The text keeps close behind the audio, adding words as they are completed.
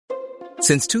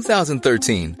Since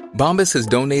 2013, Bombas has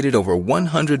donated over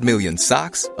 100 million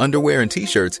socks, underwear, and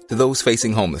T-shirts to those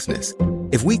facing homelessness.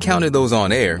 If we counted those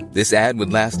on air, this ad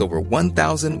would last over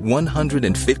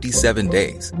 1,157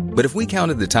 days. But if we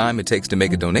counted the time it takes to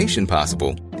make a donation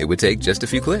possible, it would take just a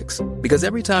few clicks. Because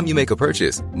every time you make a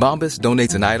purchase, Bombas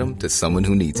donates an item to someone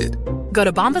who needs it. Go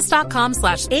to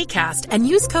bombas.com/ACAST and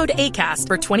use code ACAST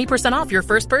for 20% off your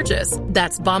first purchase.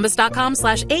 That's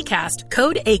bombas.com/ACAST,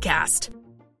 code ACAST.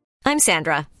 I'm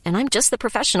Sandra, and I'm just the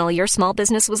professional your small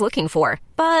business was looking for.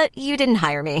 But you didn't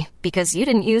hire me because you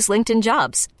didn't use LinkedIn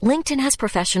Jobs. LinkedIn has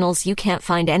professionals you can't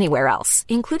find anywhere else,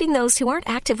 including those who aren't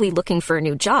actively looking for a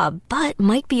new job, but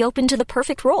might be open to the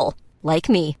perfect role, like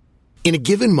me. In a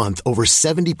given month, over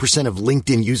 70% of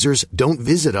LinkedIn users don't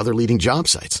visit other leading job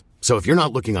sites. So if you're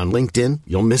not looking on LinkedIn,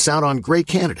 you'll miss out on great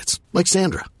candidates, like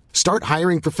Sandra. Start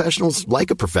hiring professionals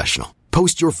like a professional.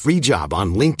 Post your free job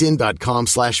on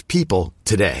linkedin.com/people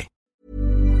today.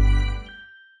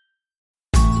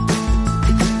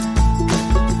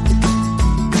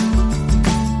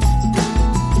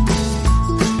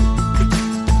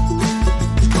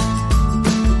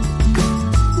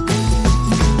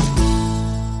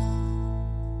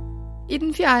 I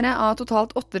den fjerde av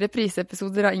totalt 8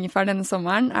 repriseepisoder av Ingefær denne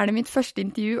sommeren det mitt første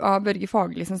intervju av Børge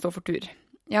Fagerli som står for tur.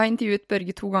 Jeg har intervjuet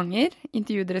Børge 2 ganger,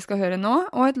 intervjuet dere skal høre nå,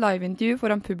 og et liveintervju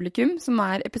foran publikum som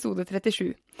episode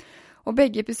 37. Og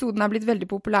begge episodene blitt veldig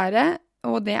populære,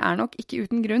 og det nok ikke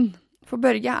uten grunn. For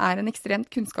Børge en ekstremt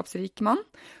kunnskapsrik mann,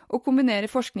 og kombinerer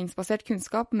forskningsbasert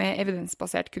kunnskap med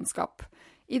evidensbasert kunnskap.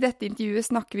 I dette intervjuet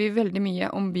snakker vi veldig mye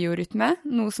om biorytme,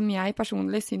 noe som jeg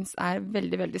personlig synes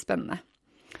veldig, veldig spennende.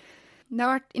 Det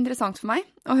har vært interessant for meg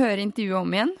å høre intervjuet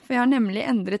om igjen, for jeg har nemlig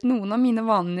endret noen av mine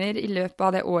vaner i løpet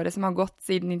av det året som har gått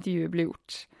siden intervjuet ble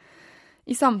gjort.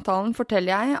 I samtalen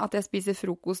forteller jeg at jeg spiser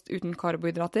frokost uten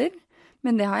karbohydrater,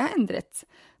 men det har jeg endret.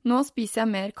 Nå spiser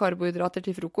jeg mer karbohydrater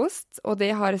til frokost, og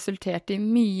det har resultert i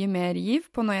mye mer giv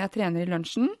på når jeg trener i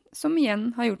lunsjen, som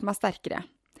igjen har gjort meg sterkere.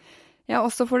 Jeg har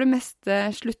også for det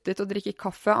meste sluttet å drikke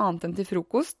kaffe annet enn til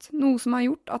frokost, noe som har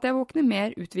gjort at jeg våkner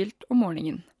mer uthvilt om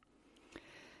morgenen.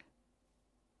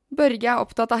 Børge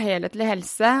opptatt av helhetlig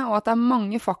helse, og at det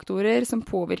mange faktorer som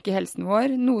påvirker helsen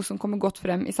vår, noe som kommer godt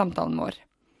frem i samtalen vår.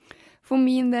 For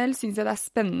min del synes jeg det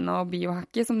spennende å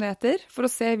biohacke, som det heter, for å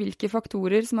se hvilke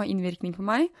faktorer som har innvirkning på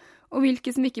meg, og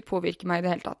hvilke som ikke påvirker meg i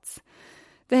det hele tatt.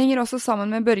 Det henger også sammen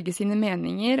med Børge sine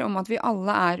meninger om at vi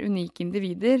alle unike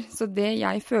individer, så det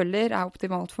jeg føler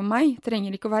optimalt for meg,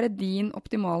 trenger ikke å være din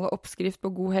optimale oppskrift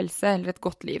på god helse eller et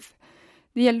godt liv.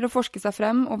 Det gjelder å forske seg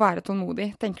frem og være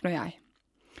tålmodig, tenker nå jeg.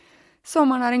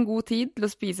 Sommeren en god tid til å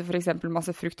spise for eksempel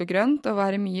masse frukt og grønt og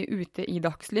være mye ute i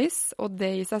dagslys, og det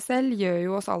i seg selv gjør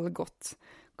jo oss alle godt.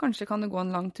 Kanskje kan du gå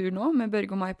en lang tur nå med Børge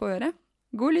og meg på øret?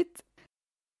 God lytt!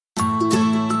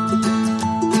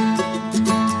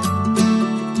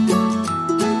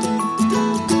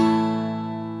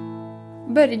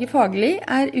 Børge Fagerli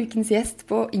ukens gjest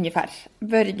på Ingefær.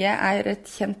 Børge et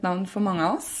kjent navn for mange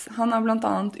av oss. Han har blant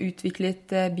annet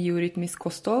utviklet biorytmisk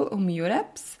kosthold og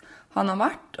myoreps. Han har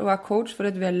vært og coach for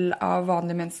et vel av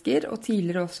vanlige mennesker, og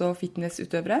tidligere også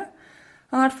fitnessutøvere.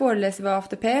 Han har vært foreleser ved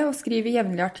AFTP og skriver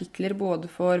jevnlige artikler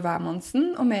både for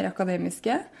hvermannsen og mer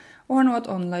akademiske, og har nå et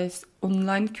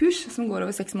online-kurs som går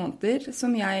over 6 måneder,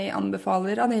 som jeg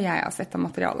anbefaler av det jeg har sett av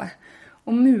materialet.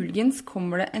 Og muligens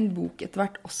kommer det en bok etter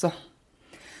hvert også.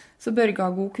 Så Børge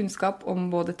har god kunnskap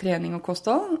om både trening og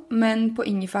kosthold, men på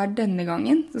Ingefær denne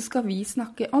gangen så skal vi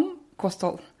snakke om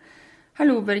kosthold.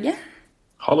 Hallo, Børge.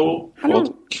 Hallo, og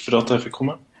takk for at jeg fikk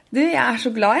komme. Du, jeg så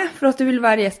glad for at du vil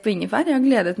være gjest på Ingefær. Jeg har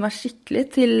gledet meg skikkelig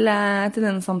til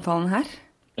denne samtalen her.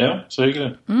 Ja, så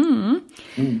hyggelig.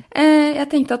 Jeg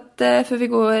tenkte at før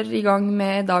vi går i gang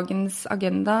med dagens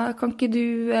agenda, kan ikke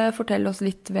du fortelle oss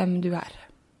litt hvem du er?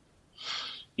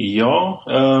 Ja,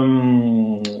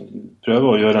 prøver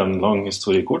å gjøre en lang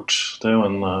historie kort. Det jo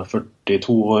en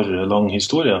 42 år lang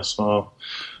historie, så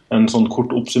en sånn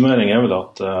kort oppsummering vel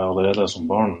at jeg allerede som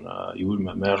barn gjorde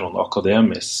meg mer sånn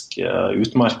akademisk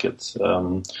utmerket.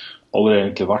 Aldri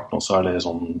egentlig vært noe særlig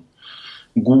sånn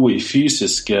god i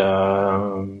fysiske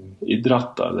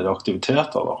idretter eller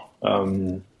aktiviteter da.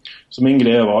 Så min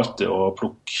greie var alltid å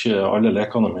plukke alle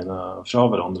lekene mine fra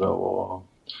hverandre og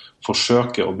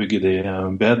forsøke å bygge de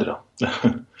bedre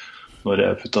når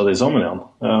jeg puttet de sammen igjen.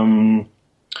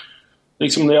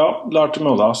 Lærte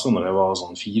meg å lese når jeg var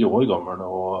sånn 4 år gammel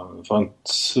og fant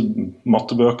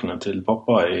mattebøkene til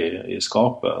pappa i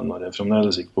skapet når jeg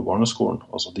fremdeles gikk på barneskolen,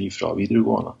 altså de fra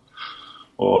videregående.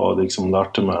 Og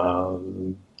lærte meg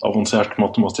avansert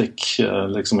matematikk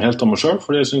helt av meg selv,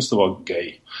 fordi jeg syntes det var gøy.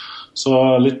 Så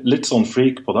litt sånn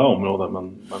freak på det området, men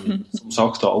som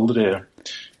sagt har aldri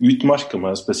utmerket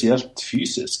meg spesielt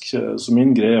fysisk. Så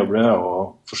min greie ble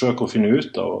å forsøke å finne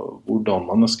ut av hvordan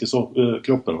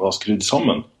menneskekroppen var skrudd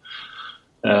sammen.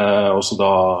 Og så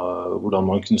da hvordan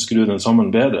man kunne skru den sammen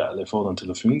bedre, eller få den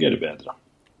til å fungere bedre.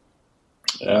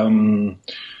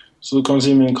 Så du kan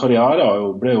si min karriere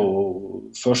ble jo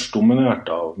først dominert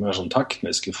av mer sånn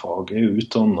tekniske fag. Jeg er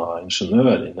utdannet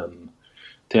ingeniør innen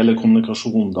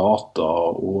telekommunikasjon, data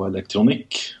og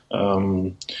elektronikk.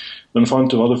 Men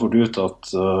fant jo veldig fort ut at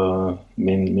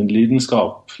min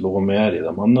lidenskap lå mer i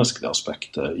det menneskelige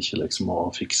aspektet, ikke liksom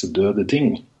å fikse døde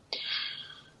ting.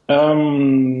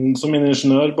 Så min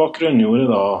ingeniørbakgrunn gjorde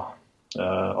da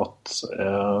at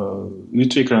jeg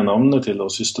utviklet en evne til å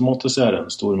systematisere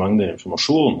en stor mengde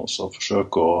informasjon, og så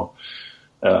forsøke å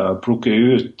plukke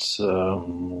ut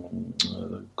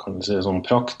kan vi si, sånn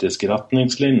praktiske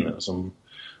retningslinjer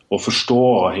og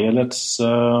forstå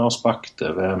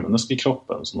helhetsaspektet ved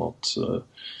menneskekroppen, sånn at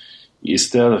i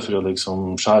stedet for å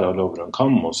liksom skjære alle over en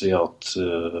kam og si at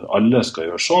alle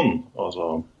skal gjøre sånn,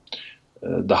 altså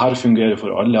det her fungerer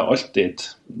for alle alltid,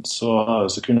 så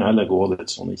kunne jeg heller gå litt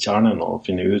sånn i kjernen og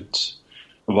finne ut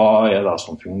hva det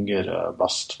som fungerer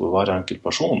best for hver enkelt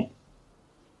person.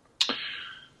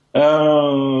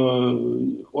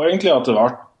 Og egentlig at det har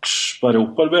vært bare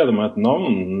opparbeide med et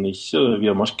navn, ikke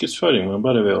via markedsføring, men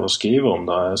bare ved å skrive om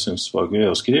det jeg synes var gøy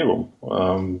å skrive om.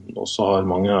 Og så har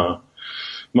mange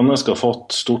mennesker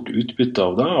fått stort utbytte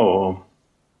av det, og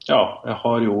ja, jeg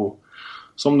har jo,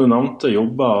 som du nevnte,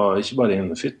 jobbet ikke bare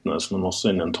innen fitness, men også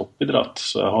innen toppidrett.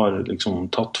 Så jeg har liksom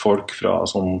tatt folk fra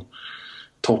sånn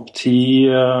topp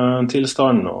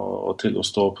 10-tilstand og til å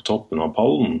stå på toppen av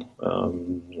pallen,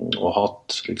 og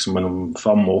hatt liksom mellom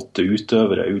 5 og 8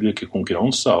 utøvere i ulike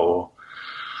konkurranser, og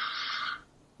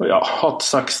ja, hatt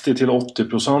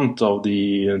 60-80% av de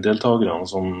deltakerne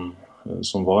som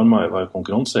var med i hver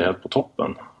konkurranse helt på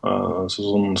toppen. Så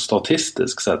sånn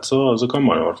statistisk sett så kan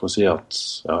man i hvert fall si at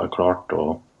jeg har klart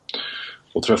å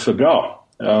treffe bra.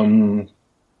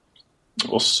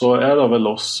 Og så det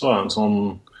vel også en sånn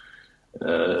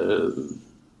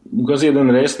du kan si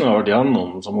den reisen jeg har vært gjennom,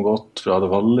 som har gått fra det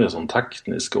veldig sånn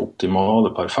tekniske,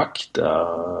 optimale, perfekte,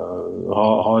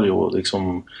 har jo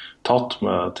liksom tatt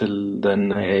meg til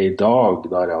den jeg i dag,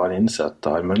 der jeg har innsett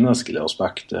det her menneskelige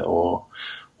aspektet og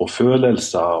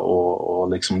følelser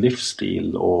og liksom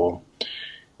livsstil, og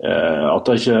at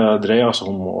det ikke dreier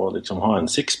seg om å liksom ha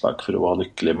en sixpack for å være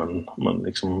lykkelig, men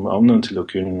liksom evnen til å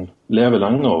kunne leve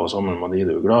lenge og være sammen med de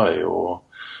du er glad i, og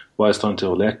være i stand til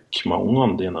å leke med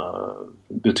ungene dine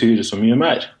betyr så mye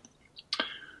mer.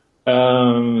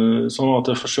 Sånn at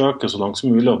jeg forsøker så langt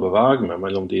som mulig å bevege meg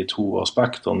mellom de to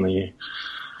aspektene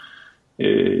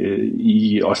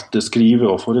i alt det skriver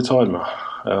og foretar meg.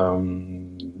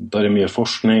 Der mye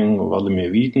forskning og veldig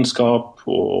mye vitenskap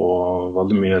og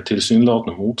veldig mye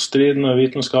tilsynelatende motstridende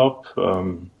vitenskap.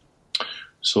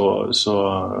 Så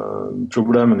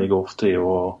problemet ligger ofte i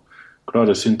å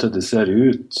klare å syntetisere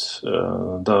ut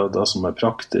det som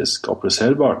praktisk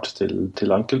appliserbart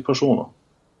til enkeltpersoner.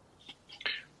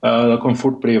 Det kan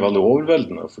fort bli veldig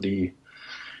overveldende, fordi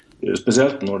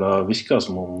spesielt når det virker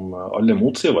som om alle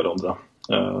motsier hverandre,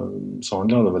 så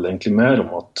handler det vel egentlig mer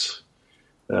om at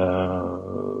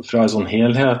fra et sånn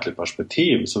helhetlig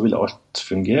perspektiv så vil alt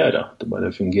fungere. Det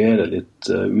bare fungerer litt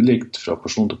ulikt fra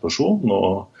person til person,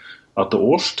 og etter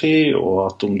årstid, og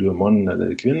at om du er mann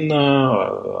eller kvinne,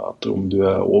 at om du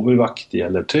er overvektig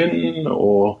eller tynn,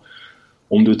 og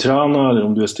om du trener eller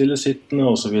om du er stillesittende,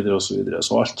 og så videre og så videre.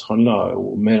 Så alt handler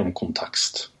jo mer om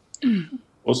kontekst.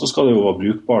 Og så skal det jo være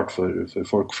brukbart for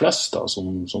folk flest da,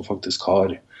 som faktisk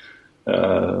har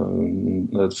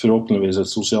forhåpentligvis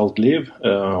et sosialt liv,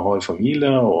 har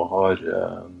familie og har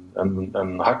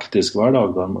en hektisk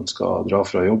hverdag der man skal dra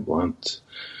fra jobb og hente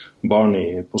barn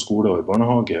på skole og i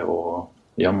barnehage og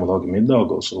hjem og lage middag,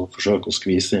 og så forsøke å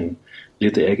skvise inn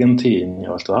litt egentid inn i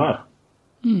alt det her.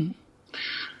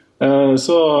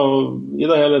 Så i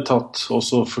det hele tatt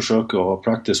også forsøke å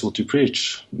practice what you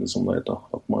preach, som det heter.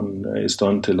 At man i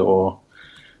stand til å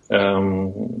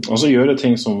altså gjøre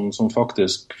ting som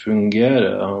faktisk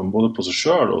fungerer både på seg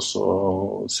selv, og så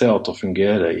se at det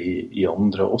fungerer i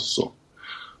andre også.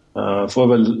 Får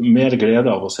vel mer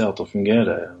glede av å se at det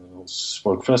fungerer hos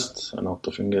folk flest enn at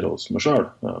det fungerer hos meg selv.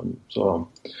 Så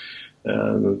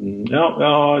ja,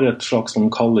 jeg har et slags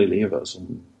kall i livet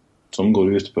som går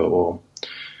ut på å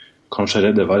kanskje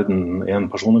redde verden en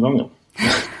person i gangen.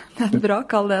 Det er bra,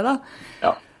 kall det da.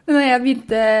 Ja. Men jeg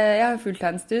har fulgt deg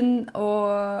en stund, og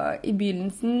i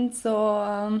begynnelsen så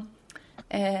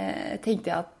tenkte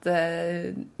jeg at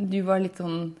du var litt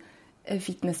sånn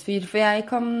fitnessfyr, for jeg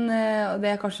kan, og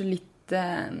det er kanskje litt,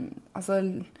 altså,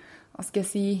 hva skal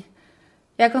jeg si,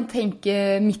 Jeg kan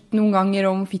tenke mitt noen ganger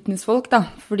om fitnessfolk da,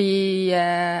 fordi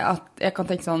at jeg kan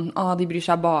tenke sånn, de bryr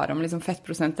seg bare om liksom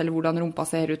fettprosent eller hvordan rumpa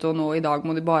ser ut, og nå i dag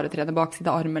må de bare trene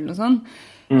bakside arm eller noe sånt.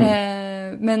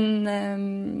 Men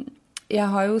jeg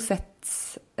har jo sett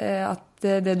at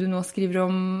det du nå skriver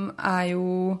om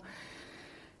jo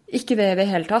ikke det i det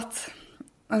hele tatt.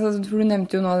 Altså, for du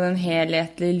nevnte jo nå den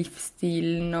helhetlige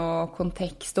livsstilen og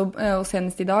kontekst, og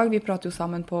senest i dag, vi prater jo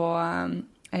sammen på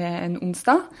en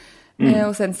onsdag,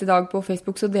 og senest i dag på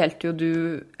Facebook så delte jo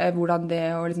du hvordan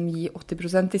det å liksom gi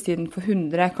 80% i stedet for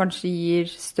 100 kanskje gir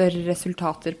større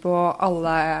resultater på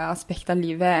alle aspekter av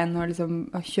livet enn å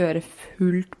liksom kjøre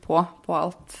fullt på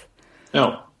alt.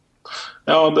 Ja,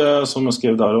 det som jeg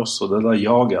skrev der også, det der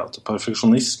jaget etter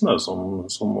perfeksjonisme som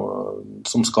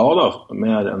skader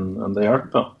mer enn det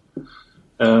hjelper.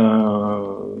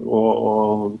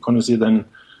 Og kan du si den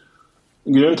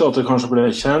grunnen til at det kanskje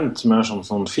ble kjent mer som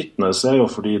sånn fitness jo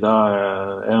fordi det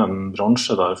en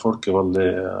bransje der folk veldig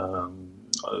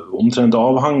omtrent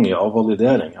avhengig av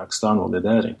validering, ekstern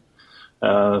validering.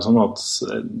 Sånn at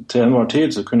til enhver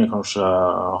tid så kunne jeg kanskje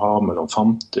ha mellom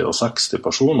 50 og 60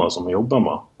 personer som jeg jobber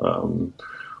med.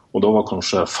 Og da var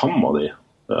kanskje 5 av de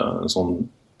sånn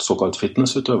såkalt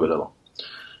fitnessutøvere da.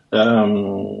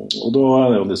 Og da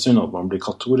det jo litt synd at man blir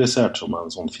kategorisert som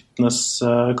en sånn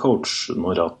fitnesscoach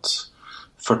når at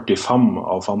 45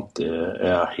 av 50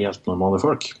 helt normale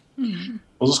folk.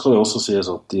 Og så skal det også sies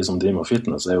at de som driver med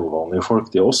fitness jo vanlige folk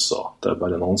de også. Det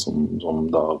bare noen som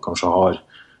da kanskje har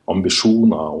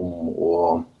ambisjoner om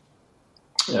å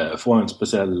få en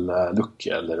spesiell look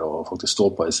eller å faktisk stå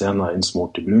på en scene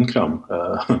innsmort i brunkrem.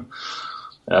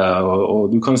 Og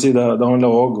du kan si det handler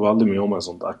også veldig mye om et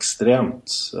sånt ekstremt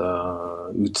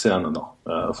utseende da,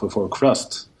 for folk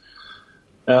flest.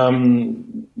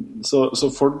 Så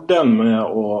fordelen med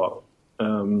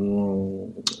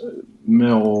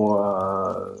å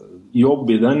jobbe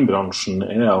i den bransjen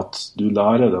at du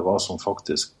lærer deg hva som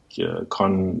faktisk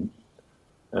kan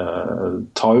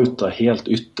ta ut det helt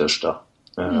ytterste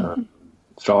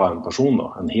fra en person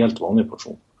da, en helt vanlig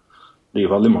person.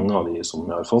 Det veldig mange av de som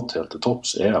jeg har fått helt til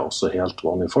topps også helt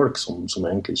vanlige folk som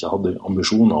egentlig ikke hadde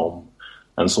ambisjoner om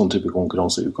en sånn type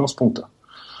konkurranse i utgangspunktet.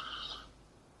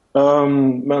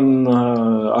 Men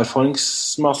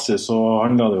erfaringsmessig så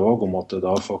handler det jo også om at det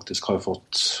da faktisk har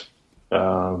fått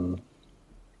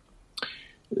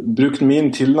brukt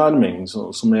min tilnærming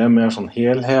som mer sånn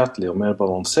helhetlig og mer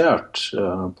balansert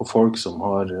på folk som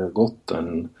har gått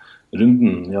den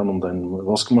runden gjennom den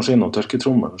vaskemaskinen og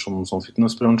tørketrommelen som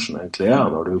fitnessbransjen egentlig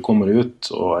når du kommer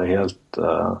ut og helt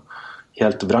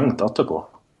vrengt etterpå.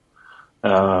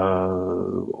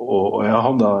 Og jeg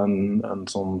hadde en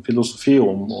sånn filosofi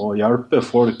om å hjelpe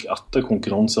folk etter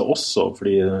konkurranse også,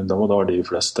 fordi det var da de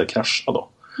fleste krasjer da.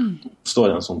 Det står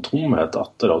en sånn tomhet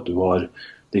etter at du har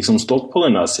liksom stått på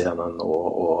denne scenen,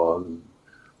 og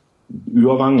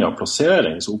uavhengig av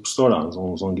plassering så oppstår det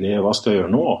en sånn greie, hva skal jeg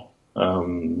gjøre nå?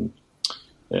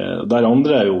 Der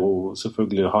andre jo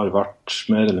selvfølgelig har vært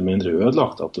mer eller mindre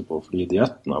ødelagt etterpå, fordi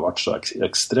dietten har vært så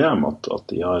ekstrem at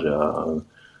de har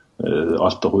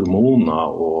alt av hormoner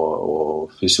og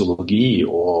fysiologi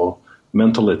og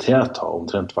mentalitet har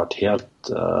omtrent vært helt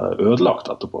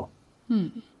ødelagt etterpå.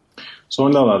 Så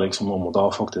handler det liksom om å da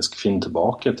faktisk finne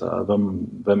tilbake til hvem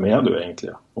du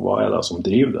egentlig, og hva det som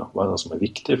driver det, hva det som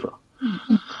viktig for deg.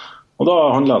 Og da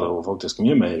handler det jo faktisk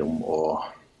mye mer om å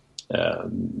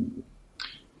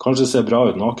kanskje se bra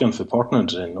ut naken for partneren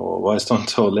sin, og være i stand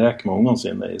til å leke med ungene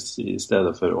sine i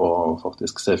stedet for å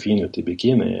faktisk se fin ut i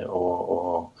bikini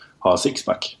og ha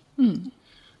sixpack.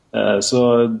 Så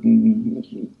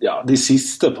ja, de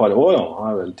siste par årene har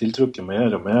jeg vel tiltrukket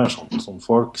mer og mer som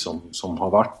folk som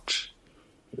har vært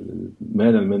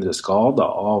mer eller mindre skadet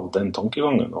av den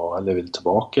tankegangen, og eller vil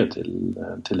tilbake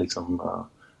til liksom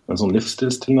en sånn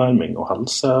livsstilstilnærming og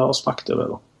helseaspektet ved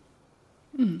det.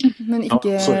 Men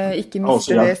ikke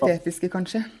miste det estetiske,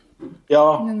 kanskje?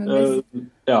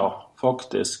 Ja,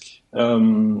 faktisk.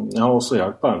 Jeg har også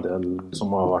hjulpet en del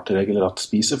som har vært regelrett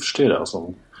spiseforstyrret,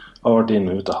 som har vært inn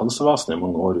og ut av helsevesenet i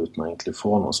mange år uten å egentlig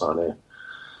få noe særlig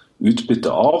utbytte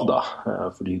av det,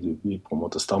 fordi du blir på en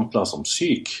måte stemplet som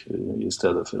syk, i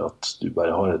stedet for at du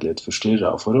bare har et litt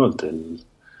forstyrret forhold til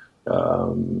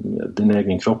din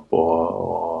egen kropp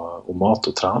og mat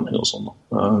og trening og sånn.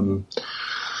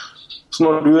 Så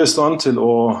når du i stand til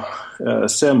å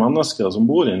se mennesker som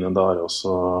bor inne der, og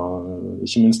så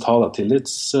ikke minst ha det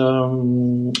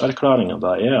tillitserklæringen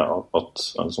det at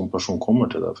en sånn person kommer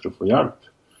til deg for å få hjelp,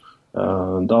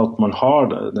 det at man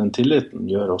har den tilliten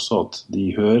gjør også at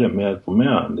de hører mer på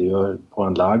meg enn de gjør på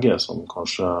en lege som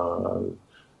kanskje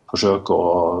forsøker å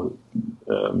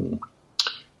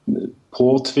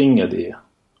påtvinge de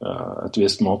et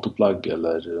visst matopplegg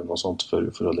eller noe sånt for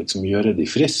å liksom gjøre de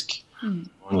friske.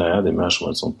 Vanlig er de mer som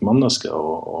et sånt menneske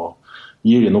og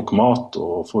gir de nok mat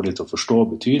og får de til å forstå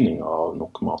betydningen av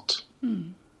nok mat.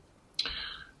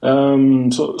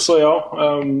 Så ja,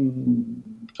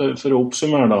 for å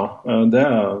oppsummere da, det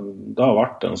har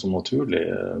vært en sånn naturlig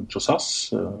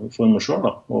prosess for meg selv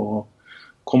da, å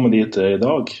komme dit i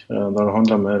dag, der det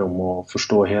handler mer om å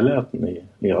forstå helheten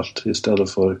i alt, i stedet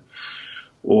for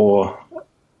å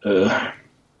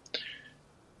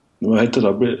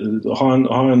ha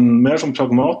en mer sånn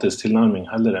pragmatisk tilnærming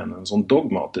heller enn en sånn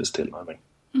dogmatisk tilnærming.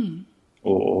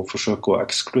 Og forsøke å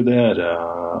ekskludere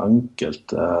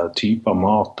enkelte typer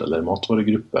mat eller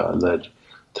matvaregrupper eller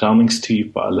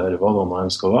treningstyper eller hva det nå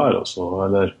skal være.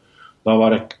 Eller la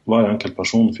hver enkelt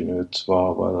person finne ut hva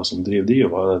er det som driver de, og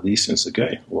hva er det de synes er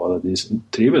gøy, og hva er det de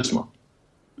trives med.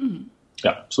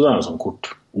 Ja, så det er en sånn kort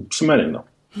oppsummering da.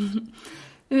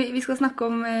 Vi skal snakke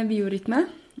om biorytme.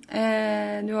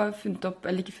 Du har funnet opp,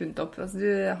 eller ikke funnet opp, altså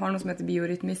du har noe som heter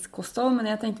biorytmisk kosthold, men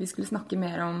jeg tenkte vi skulle snakke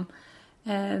mer om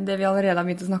det vi allerede har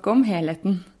begynt å snakke om,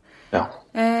 helheten. Ja.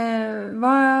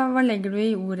 Hva legger du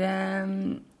i ordet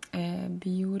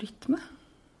biorytme?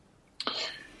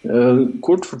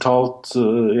 Kort fortalt,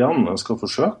 igjen, jeg skal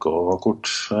forsøke å være kort.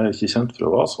 Jeg er ikke kjent for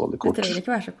å være så veldig kort. Det trenger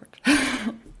ikke være så kort.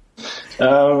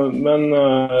 Men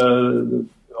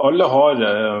alle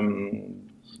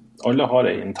har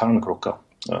en intern klokke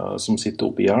som sitter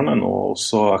oppe i hjernen, og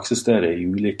så eksisterer i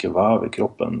ulike vev i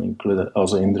kroppen,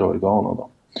 altså indre organer da.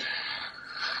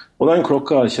 Og den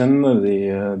klokka kjenner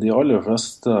de aller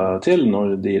fleste til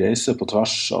når de reiser på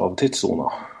tvers av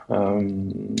tidssoner.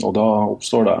 Og da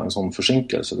oppstår det en sånn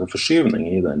forsinkelse eller forskyvning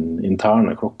i den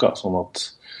interne klokka, sånn at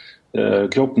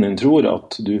kroppen din tror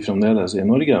at du fremdeles er i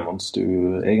Norge, mens du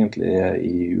egentlig er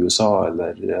i USA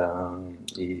eller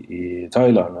i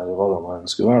Thailand, eller hva det nå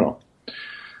skulle være da.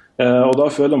 Og da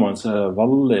føler man seg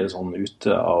veldig sånn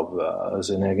ute av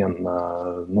sin egen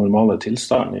normale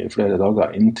tilstand i flere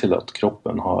dager, inntil at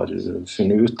kroppen har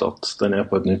funnet ut at den er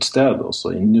på et nytt sted, og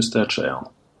så innjustert seg igjen.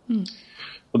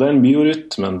 Og den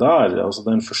biorytmen der, altså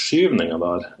den forskyvningen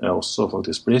der, er også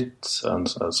faktisk blitt en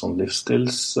sånn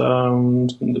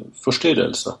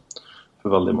livsstilsforstyrrelse for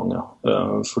veldig mange.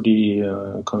 Fordi,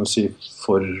 kan jeg si,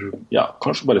 for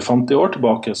kanskje bare 50 år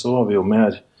tilbake, så var vi jo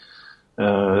mer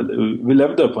vi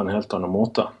levde på en helt annen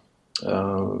måte.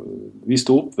 Vi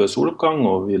stod opp ved soloppgang,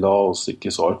 og vi la oss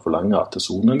ikke så alt for lenge etter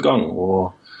solnedgang,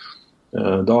 og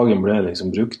dagen ble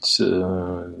liksom brukt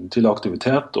til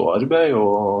aktivitet og arbeid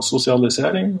og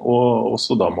sosialisering, og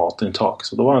også da matinntak.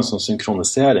 Så det var en sånn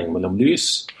synkronisering mellom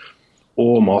lys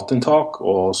og matinntak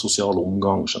og sosial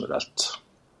omgang generelt.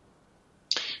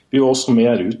 Vi var også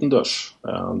mer utendørs.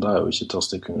 Det er jo ikke til å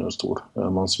stikke under en stol.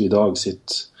 Mens vi i dag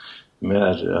sitter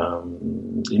mer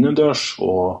innendørs,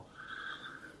 og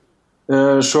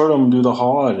selv om du da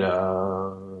har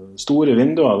store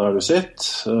vinduer der du sitter,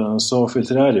 så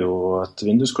filtrerer jo et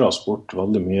vindusglass bort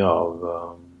veldig mye av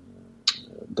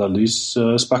det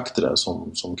lysspektret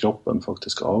som kroppen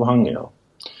faktisk er avhengig av.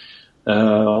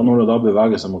 Når det da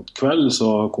beveger seg mot kveld,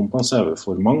 så kompenserer vi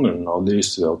for mangelen av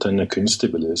lys ved å tenne kunstig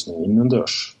belysning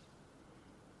innendørs.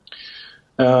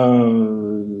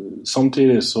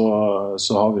 Samtidig så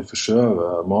har vi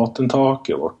forskjøvet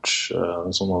matinntaket vårt,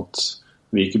 sånn at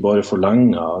vi ikke bare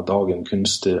forlenger dagen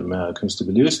med kunstig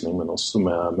belysning, men også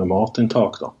med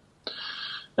matinntak da.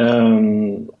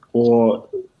 Og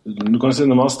du kan si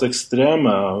den mest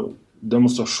ekstreme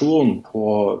demonstrasjonen på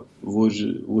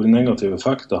hvor negativ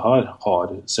effekt det her har,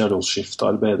 ser du hos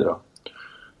skiftearbeidere.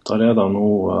 Der er det nå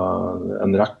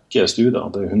en rekke studier,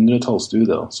 det er hundretalls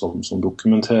studier som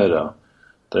dokumenterer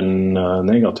den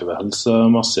negative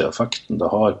helsemessige effekten det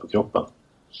har på kroppen.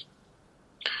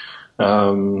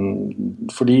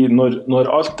 Fordi når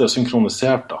alt er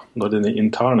synkronisert da, når den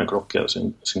interne klokke er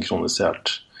synkronisert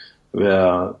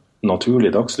ved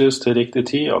naturlig dagslys til riktig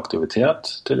tid,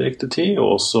 aktivitet til riktig tid,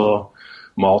 og også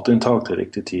matinntak til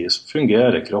riktig tid, så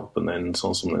fungerer kroppen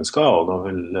sånn som den skal, og da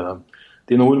vil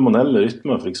dine hormonelle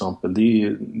rytmer for eksempel,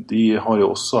 de har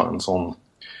jo også en sånn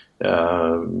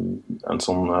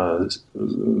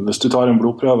hvis du tar en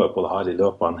blodprøve på det her i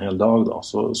løpet av en hel dag da,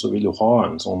 så vil du ha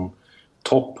en sånn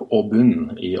topp og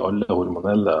bunn i alle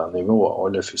hormonelle nivåer,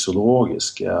 alle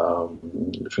fysiologiske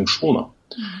funksjoner.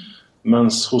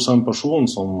 Mens hos en person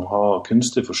som har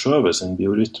kunstig forskjøvet sin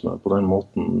biorytme på den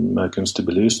måten med kunstig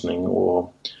belysning og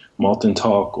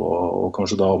matinntak og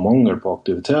kanskje da mangel på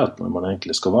aktivitet når man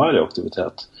egentlig skal være i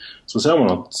aktivitet, så ser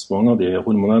man at mange av de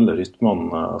hormonelle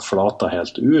rytmene flater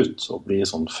helt ut og blir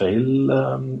sånn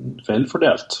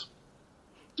feilfordelt.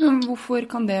 Hvorfor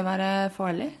kan det være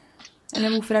farlig? Eller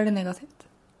hvorfor det negativt?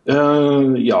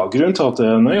 Grunnen til at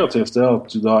det negativt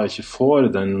at du da ikke får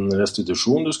den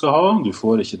restitusjonen du skal ha, du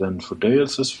får ikke den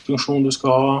fordøyelsesfunksjonen du skal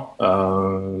ha,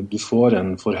 du får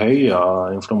en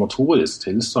forhøyet inflammatorisk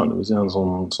tilstand, det vil si en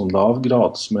sånn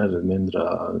lavgrads, mer eller mindre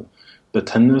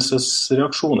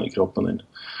betennelsesreaksjon i kroppen din,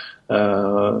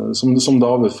 som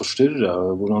da vil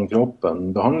forstyrre hvordan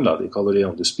kroppen behandler de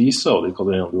kaloriene du spiser og de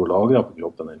kaloriene du har lagret på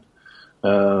kroppen din.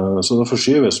 Så det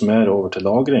forskyves mer over til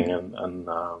lagring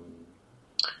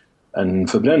enn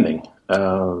forbrenning.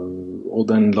 Og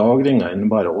den lagringen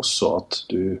innebærer også at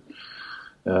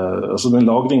den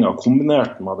lagringen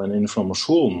kombinert med den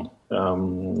inflammasjonen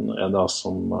da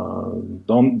som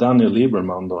Daniel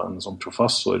Lieberman, da, en sånn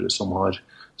professor som har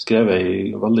skrevet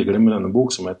en veldig glimrende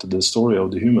bok som heter The Story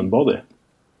of the Human Body.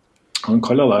 Han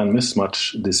kaller det en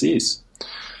mismatch disease.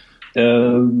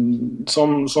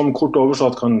 Som kort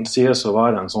oversatt kan sies å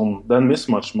være det en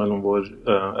mismatch mellom vår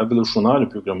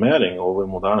evolusjonære programmering og vår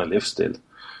moderne livsstil,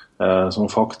 som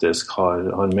faktisk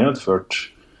har medført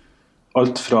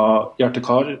alt fra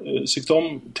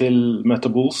hjerte-karsykdom til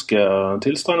metabolske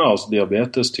tilstander, altså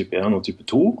diabetes type 1 og type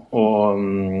 2, og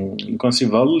du kan si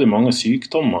veldig mange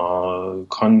sykdommer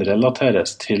kan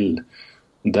relateres til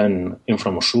den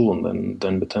inflammasjonen,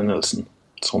 den betennelsen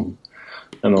som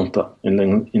jeg nevnte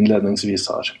innledningsvis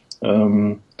her.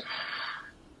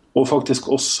 Og faktisk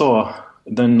også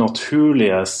den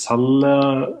naturlige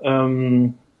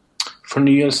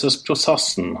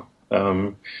cellefornyelsesprosessen,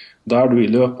 der du i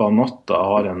løpet av natta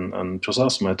har en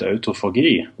prosess som heter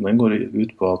autofagi. Den går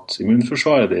ut på at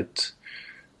immunforsvaret ditt,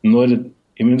 når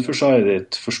immunforsvaret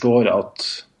ditt forstår at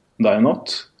det natt,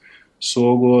 så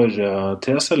går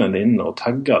T-cellene inn og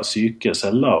tagger syke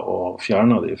celler og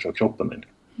fjerner de fra kroppen din.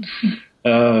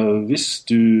 Hvis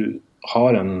du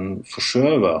har en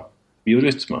forskjøvet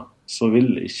biorytme, så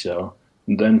vil ikke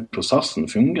den prosessen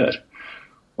fungere.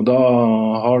 Og da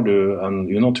har du en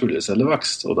unaturlig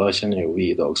cellevekst, og da kjenner jo vi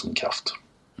i dag som kreft.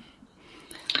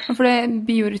 For det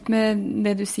biorytme,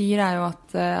 det du sier jo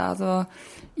at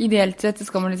ideelt sett så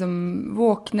skal man liksom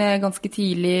våkne ganske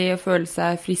tidlig og føle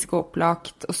seg frisk og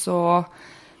opplagt, og så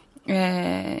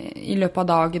i løpet av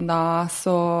dagen da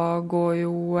så går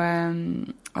jo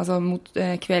mot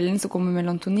kvelden så kommer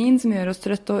melatonin som gjør oss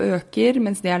trøtte og øker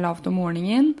mens det lavt om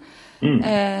morgenen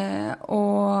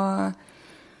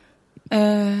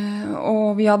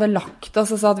og vi hadde lagt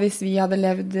oss, så at hvis vi hadde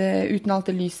levd uten alt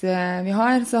det lyset vi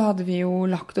har, så hadde vi jo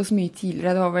lagt oss mye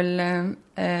tidligere. Det var vel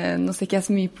nå ser ikke jeg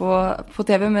så mye på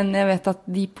TV, men jeg vet at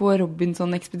de på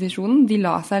Robinson-ekspedisjonen, de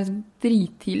la seg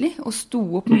drittidlig og sto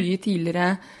opp mye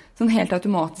tidligere, sånn helt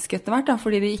automatisk etter hvert,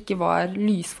 fordi det ikke var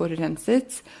lysforurenset.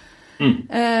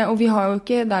 Og vi har jo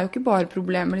ikke, det jo ikke bare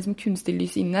problemer med liksom kunstig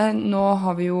lys inne. Nå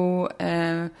har vi jo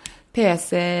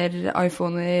PC-er,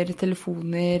 iPhone'er,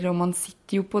 telefoner, og man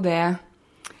sitter jo på det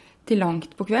til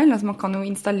langt på kveld. Altså man kan jo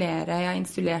installere, jeg har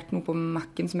installert noe på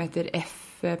Mac'en som heter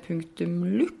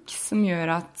f.lux, som gjør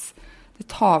at det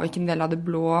tar vekk en del av det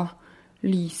blå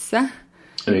lyset.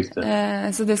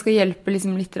 Så det skal hjelpe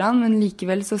liksom litt, men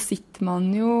likevel så sitter man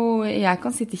jo, jeg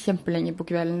kan sitte kjempelenge på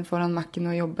kvelden foran Mac'en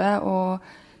og jobbe, og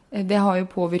det har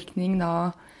jo påvirkning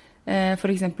da, for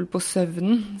eksempel på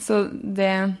søvnen. Så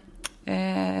det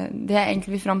jeg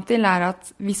egentlig vil frem til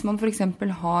at hvis man for eksempel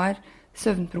har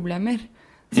søvnproblemer,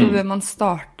 så bør man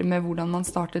starte med hvordan man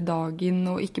starter dagen,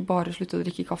 og ikke bare slutte å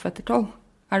drikke kaffe etter 12.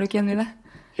 Du ikke enig i det?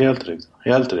 Helt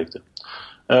riktig.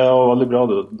 Og veldig bra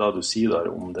det du sier der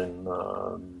om den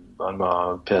der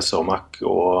med PC og Mac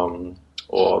og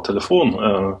telefon.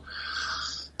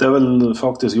 Det vel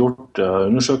faktisk gjort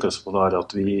undersøkelser på det her,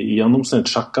 at vi i gjennomsnitt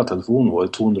sjekker telefonen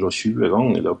vår 220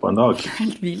 ganger i løpet av en dag.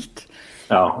 Helt vilt.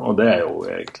 Ja, og det jo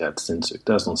egentlig helt sinnssykt.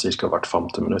 Det sånn cirka hvert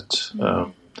 50 minutt.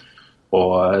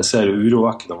 Og jeg ser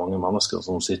urovekkende mange mennesker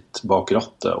som sitter bak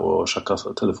rattet og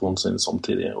sjekker telefonen sin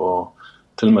samtidig, og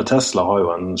til og med Tesla har jo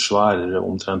en svær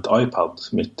omtrent iPad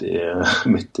midt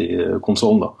i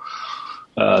konsolen da,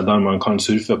 der man kan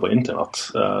surfe på internett.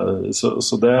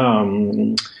 Så det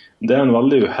en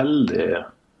veldig uheldig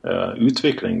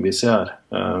utvikling vi ser,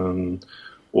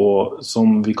 og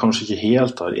som vi kanskje ikke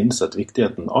helt har innsett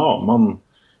viktigheten av, men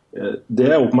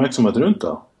det oppmerksomhet rundt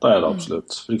det. Det det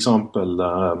absolutt. For eksempel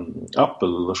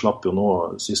Apple slapp jo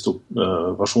nå siste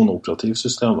versjon av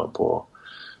operativsystemet på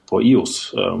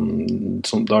iOS,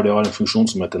 der de har en funksjon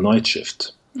som heter Night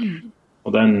Shift.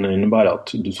 Og den innebærer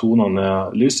at du toner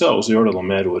ned lyset, og så gjør det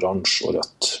noe mer oransje og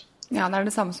rødt. Ja, det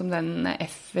det samme som den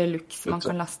F-Lux man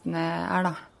kan laste ned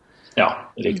da.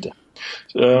 Ja, riktig.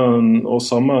 Og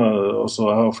samme, altså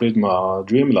jeg har flytt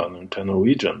med Dreamliner til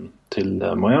Norwegian til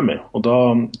Miami, og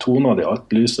da toner de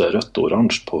alt lyset rødt og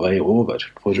oransje på vei over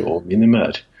for å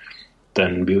minimere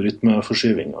den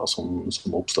biorytmeforskyvingen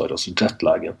som oppstår, altså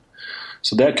jetlagen.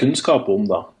 Så det kunnskap om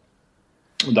da.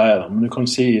 Det det. Men du kan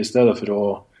si I stedet for å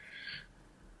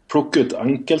plukke ut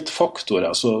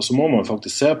enkeltfaktorer, så må man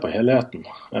faktisk se på helheten.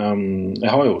 Jeg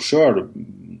har jo selv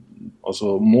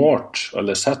målt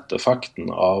eller sett effekten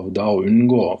av det å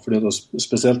unngå, fordi det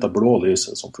spesielt det blå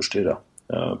lyset som forstyrrer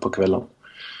på kveldene.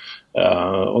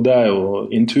 Og det jo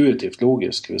intuitivt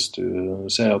logisk hvis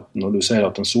når du ser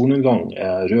at en solnedgang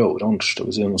rød og oransje, det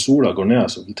vil si når sola går ned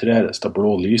så filtreres det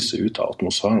blå lyset ut av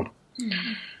atmosfæren.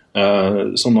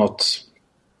 Sånn at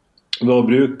ved å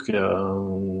bruke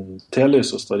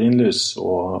telys og stearinlys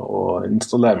og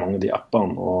installere mange av de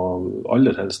appene og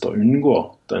aller helst å unngå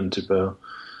den type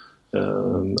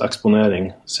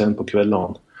eksponering sent på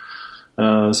kveldene,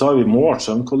 så har vi målt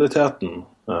søvnkvaliteten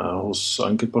hos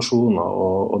enkeltpersoner,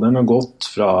 og den har gått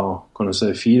fra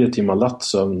 4 timer lett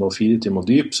søvn og 4 timer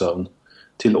dyp søvn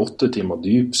til 8 timer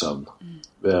dyp søvn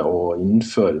ved å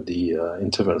innføre de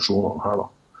intervensjonene her da.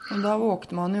 Og da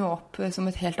våkner man jo opp som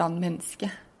et helt annet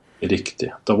menneske. Riktig.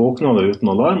 Da våkner det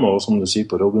uten alarm, og som du sier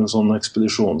på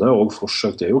Robinson-ekspedisjonen, det også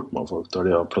forsøk de har gjort med folk, der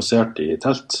de har plassert I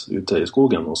telt ute I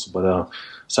skogen, og så bare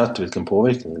sett hvilken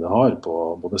påvirkning det har på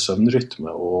både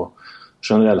søvnrytme og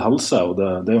generell helse, og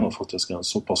det jo faktisk en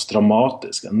såpass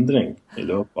dramatisk endring I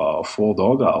løpet av få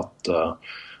dager at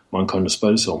man kan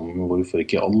spørre seg om hvorfor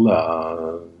ikke alle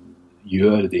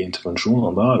gjør de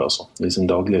intervensjonene der, altså, I sin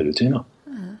daglige rutine.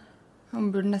 Man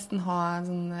burde nesten ha en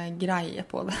sånn greie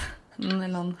på det. En eller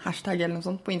annen hashtag eller noe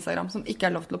sånt på Instagram, som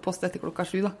ikke lov til å poste etter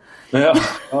 7:00 da. Ja,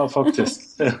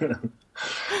 faktisk.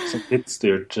 Så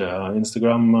tidsstyrt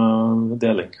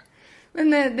Instagram-deling.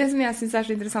 Men det som jeg synes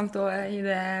så interessant I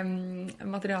det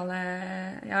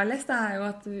materialet jeg har lest, det jo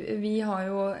at vi har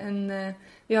jo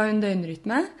en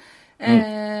døgnrytme,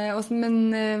 men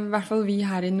I hvert fall vi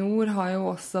her I nord har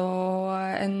jo også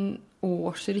en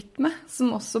årsrytme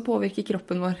som også påvirker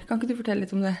kroppen vår. Kan ikke du fortelle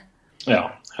litt om det?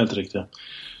 Ja, helt riktig.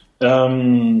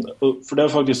 For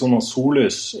det faktisk sånn at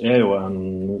sollys jo en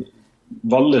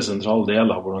veldig sentral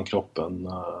del av hvordan kroppen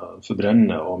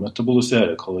forbrenner og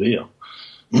metaboliserer kalorier.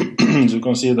 Så du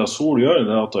kan si det sol gjør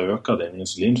det at det øker din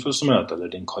insulinfølsomhet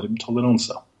eller din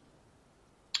karbtoleranse.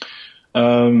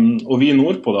 Og vi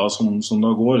nordpå da, som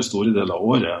da går store deler av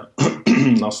året,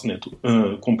 nesten I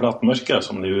komplett mørke,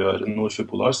 som de gjør nord for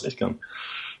polarsirkelen,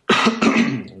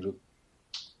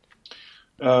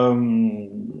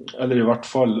 eller I hvert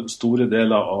fall store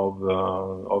deler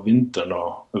av vinteren da,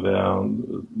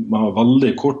 med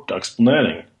veldig kort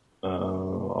eksponering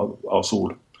av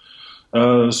sol.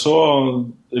 Så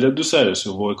reduseres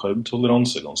jo vår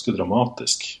karbtoleranse ganske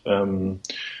dramatisk.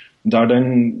 Der den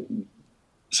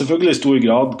selvfølgelig I stor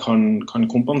grad kan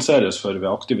kompenseres for ved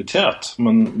aktivitet,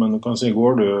 men du kan si,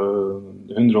 går du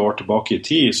 100 år tilbake I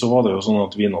tid, så var det jo sånn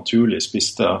at vi naturlig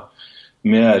spiste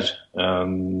mer,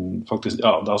 faktisk,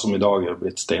 det som I dag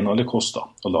blitt steinalderkoster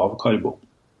og lavkarbo.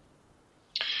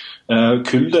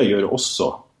 Kulde gjør også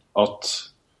at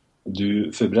du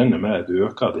forbrenner mer, du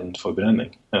øker din forbrenning.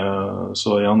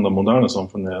 Så igjen, det moderne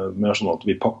samfunnet mer sånn at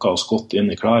vi pakker oss godt inn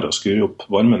I klær og skrur opp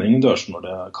varmen innendørs når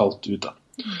det kaldt ute.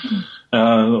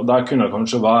 Der kunne det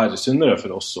kanskje være syndere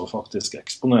for oss å faktisk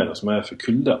eksponere oss mer for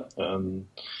kulde.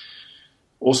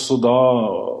 Også da,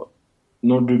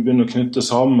 når du begynner å knytte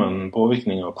sammen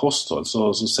påvirkning av kosthold,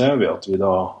 så ser vi at vi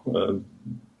da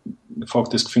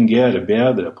faktisk fungerer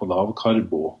bedre på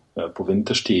lavkarbo på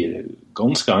vinterstid,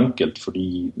 ganske enkelt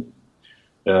fordi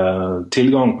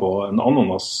tilgang på en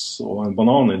ananas og en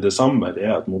banan I desember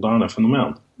et moderne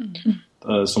fenomen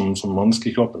som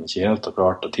menneskekroppen ikke helt har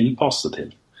klart å tilpasse til.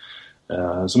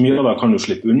 Så mye av det kan du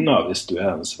slippe unna hvis du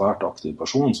en svært aktiv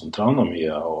person som trener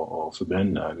mye og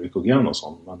forbrenner glykogen og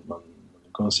sånn, men du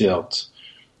kan si at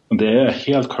det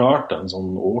helt klart en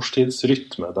sånn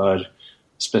årstidsrytme der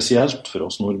spesielt for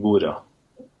oss nordboere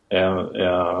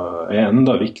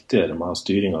enda viktigere med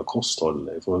styring av kosthold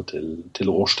I forhold til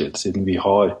årstid, siden vi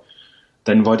har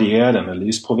den varierende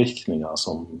lyspåvirkningen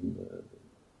som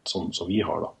vi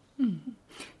har da.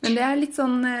 Men det litt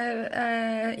sånn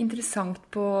interessant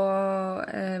på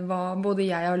hva både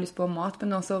jeg har lyst på av mat,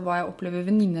 men også hva jeg opplever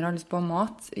venninner har lyst på av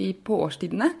mat på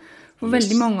årstidene. For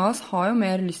veldig mange av oss har jo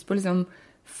mer lyst på liksom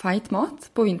feit mat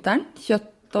på vinteren,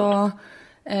 kjøtt og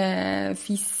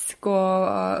fisk og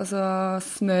altså,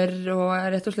 smør og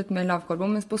rett og slett mer lavkarbo,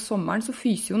 mens på sommeren så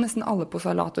fyser jo nesten alle på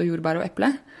salat og jordbær og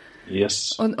eple.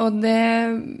 Yes.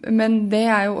 Men det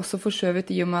jo også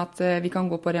forskjøvet I og med at vi kan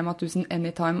gå på Rema 1000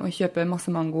 anytime og kjøpe masse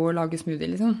mango og lage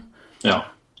smoothie, liksom. Ja,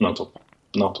 nettopp.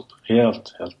 Helt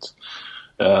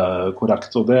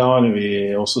korrekt. Og det har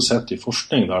vi også sett I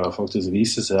forskning der det faktisk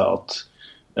viser seg at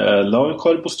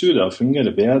Lavkarbostudier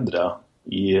fungerer bedre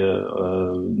i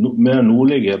mer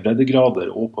nordlige breddegrader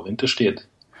og på vinterstid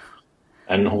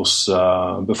enn hos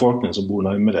befolkningen som bor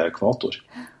nærmere ekvator.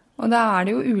 Og da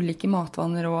det jo ulike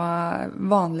matvaner, og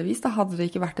vanligvis da hadde det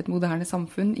ikke vært et moderne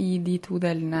samfunn i de to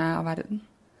delene av verden.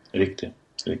 Riktig.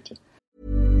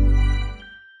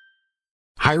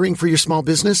 Hiring for your small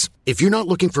business? If you're not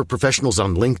looking for professionals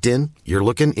on LinkedIn, you're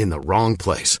looking in the wrong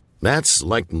place. That's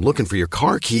like looking for your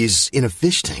car keys in a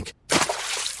fish tank.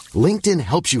 LinkedIn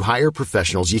helps you hire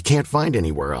professionals you can't find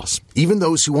anywhere else, even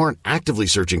those who aren't actively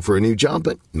searching for a new job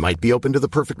but might be open to the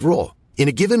perfect role. In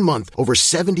a given month, over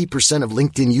 70% of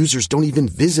LinkedIn users don't even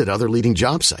visit other leading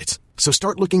job sites. So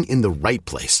start looking in the right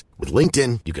place. With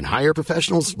LinkedIn, you can hire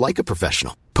professionals like a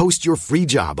professional. Post your free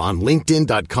job on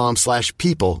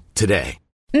linkedin.com/people today.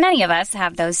 Many of us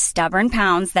have those stubborn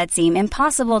pounds that seem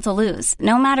impossible to lose,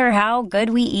 no matter how good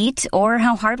we eat or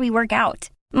how hard we work out.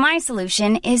 My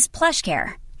solution is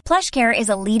PlushCare. PlushCare is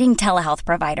a leading telehealth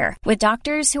provider with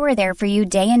doctors who are there for you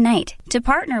day and night to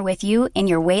partner with you in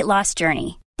your weight loss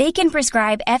journey. They can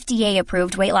prescribe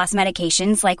FDA-approved weight loss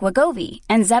medications like Wegovy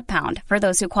and Zepbound for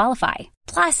those who qualify.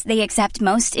 Plus, they accept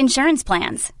most insurance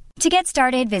plans. To get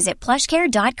started, visit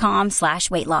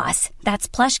plushcare.com/weightloss. That's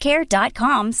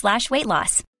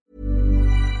plushcare.com/weightloss.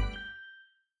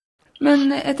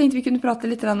 Men jeg tenkte vi kunne prate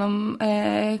litt om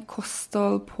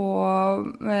kosthold på,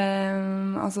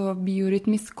 altså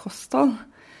biorytmisk kosthold.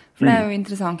 For det jo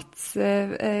interessant.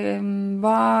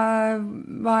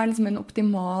 Hva liksom en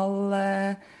optimal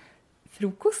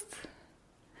frokost?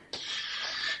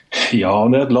 Ja,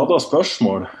 det et ladet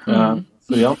spørsmål.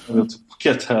 Så igjen, vi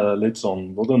tilbake til litt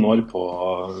sånn, både når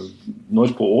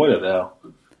på året det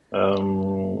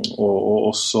og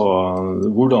også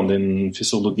hvordan din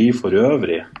fysiologi for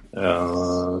øvrig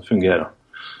fungerer.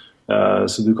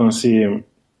 Så du kan si,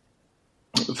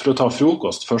 for å ta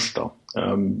frokost først da,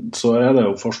 så det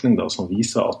jo forskning da som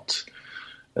viser at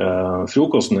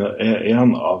frokosten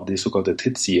en av de såkalte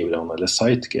tidsgiverne, eller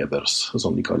sightgivers,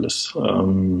 som de kalles.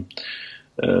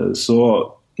 Så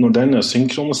når den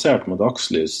synkronisert med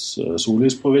dagslys,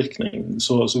 sollyspåvirkning,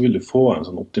 så vil du få en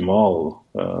sånn optimal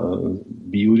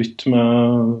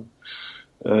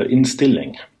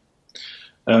biorytmeinnstilling.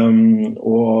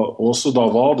 Og også da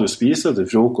hva du spiser til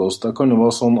frokost, det kan jo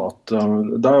være sånn at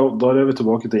da vi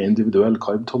tilbake til individuell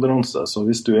karbtoleranse. Så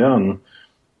hvis du har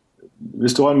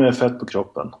mer fett på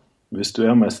kroppen, hvis du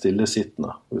mer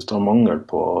stillesittende, hvis du har mangel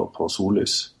på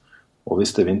sollys, og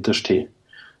hvis det vinterstid,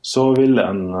 så vil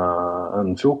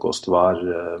en frokost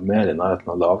være mer i nærheten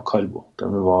av lavkarbo.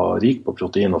 Den vil være rik på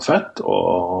protein og fett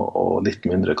og litt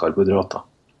mindre karbohydrater.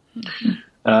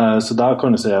 Så der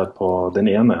kan du se på den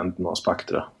ene enden av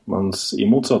spektret. Mens i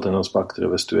motsatt enden av spektret,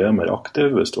 hvis du mer aktiv,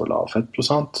 hvis du har lav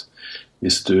fettprosent,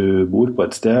 hvis du bor på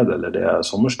et sted eller det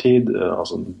sommerstid,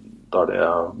 altså der det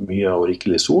mye og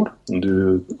rikelig sol,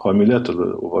 du har mulighet til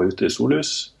å være ute i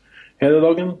sollys hele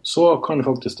dagen, så kan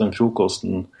faktisk den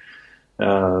frokosten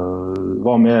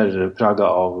var mer preget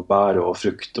av bær og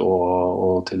frukt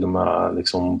og til og med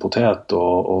liksom potet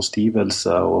og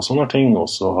stivelse og sånne ting, og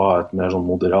så ha et mer sånn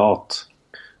moderat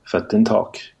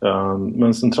fettinntak.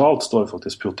 Men sentralt står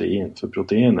faktisk protein, for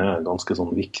protein en ganske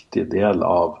sånn viktig del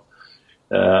av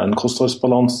en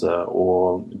kostholdsbalanse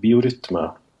og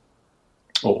biorytme,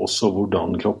 og også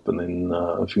hvordan kroppen din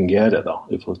fungerer da,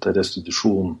 i forhold til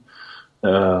restitusjon,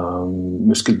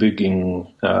 muskelbygging,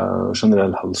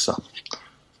 generell helse.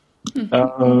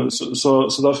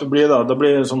 Så derfor blir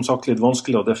det som sagt litt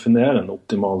vanskelig å definere en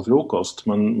optimal frokost,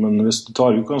 men hvis du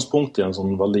tar utgangspunkt i en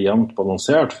sånn veldig jevnt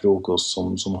balansert frokost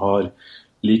som har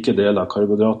like deler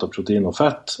karbohydrater, protein og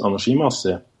fett,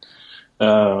 energimessig,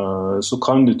 så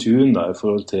kan du tune deg i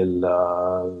forhold til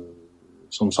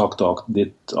som sagt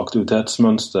ditt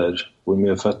aktivitetsmønster, hvor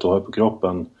mye fett du har på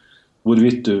kroppen,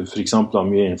 hvorvidt du for eksempel har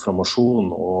mye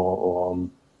inflammasjon og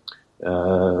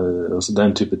altså den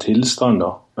type tilstand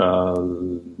da.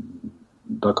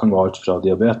 Det kan være alt fra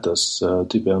diabetes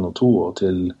type 1 og 2 og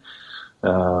til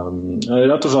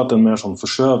rett og slett en mer sånn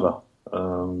forskjøvet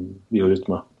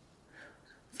biorytme.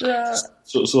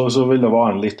 Så vil det være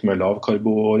en litt mer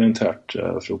lavkarboorientert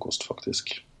frokost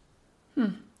faktisk.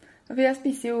 For jeg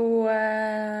spiser jo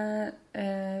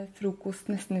frokost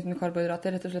nesten uten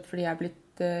karbohydrater, rett og slett fordi jeg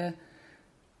blitt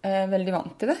veldig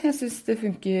vant til det. Jeg synes det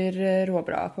funker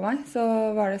råbra på meg. Så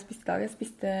hva det jeg spiste i dag? Jeg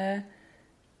spiste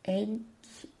egg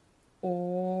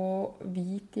og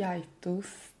hvit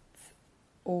geitost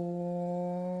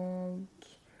og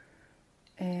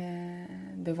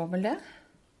det var vel det?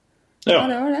 Ja,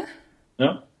 det var det.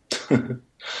 Ja.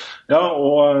 Ja,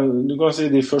 og du kan si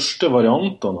de første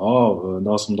variantene av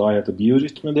det som da heter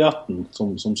biorytmedietten,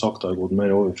 som sagt har gått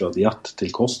mer over fra diett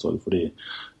til kosthold, fordi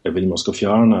jeg vil man skal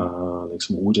fjerne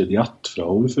liksom, ordet diett fra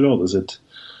ordforrådet sitt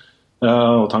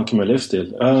og tenke med livsstil.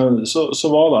 Så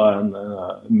var det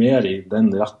mer i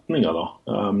den retningen da.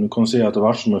 Du kan si at etter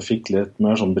hvert som jeg fikk litt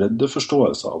mer sånn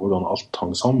breddeforståelse av hvordan alt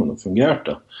hang sammen og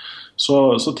fungerte,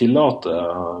 så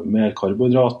tillater mer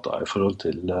karbohydrater i forhold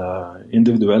til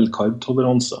individuell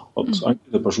karbtoleranse. At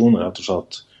enkelte personer rett og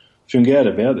slett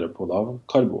fungerer bedre på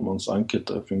lavkarbo, mens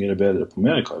enkelte fungerer bedre på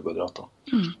mer karbohydrater.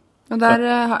 Og der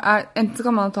enten så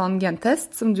kan man ta en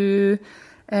gentest som du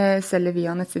selger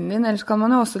via nettsiden din, eller så kan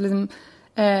man jo også liksom,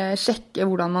 sjekke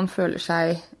hvordan man føler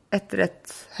seg etter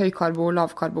et høykarbo,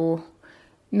 lavkarbo,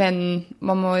 men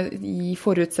man må i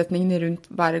forutsetningene rundt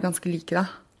være ganske like da.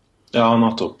 Ja,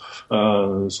 nettopp.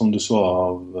 Som du så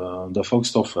av det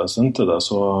fagstoffet jeg sendte deg,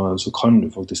 så kan du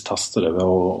faktisk teste det ved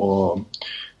å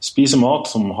spise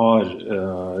mat som har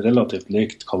relativt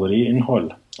likt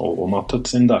kaloriinnhold og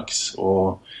metthetsindeks,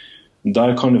 og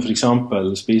der kan du for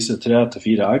eksempel spise 3 til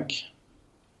 4 egg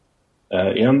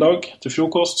en dag til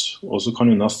frokost, og så kan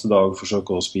du neste dag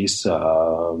forsøke å spise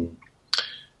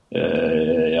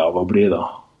hva blir det?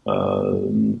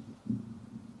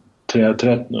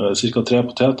 Cirka 3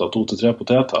 poteter, 2 til 3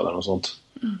 poteter eller noe sånt.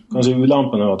 Kanskje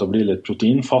ulempen at det blir litt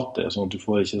proteinfattig, sånn at du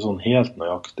får ikke sånn helt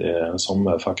nøyaktig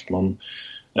samme effekt, men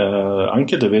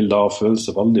enkelte vil da føle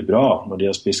seg veldig bra når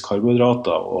de har spist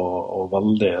karbohydrater og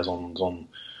veldig sånn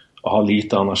ha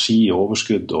lite energi og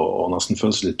overskudd og nesten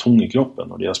føle seg litt tung i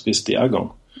kroppen når de har spist de eggene.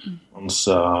 Mens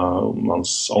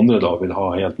andre da vil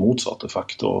ha helt motsatt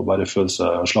effekt og bare føle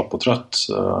seg slapp og trøtt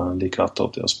like etter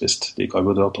at de har spist de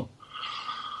karbohydratene.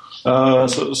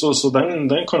 Så den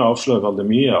kan avsløre veldig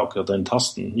mye, akkurat den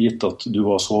testen, gitt at du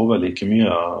har sovet like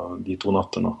mye de 2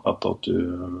 nettene etter at du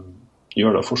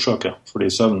gjør det forsøket.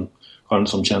 Fordi søvn kan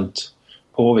som kjent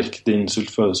påvirke din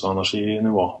sultfølelse og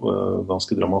energinivå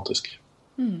ganske dramatisk.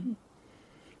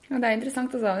 Ja, det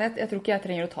interessant altså. Jeg tror ikke jeg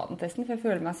trenger å ta den testen, for jeg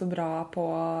føler meg så bra på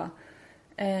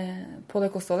det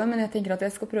kostholdet, men jeg tenker at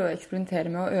jeg skal prøve å eksperimentere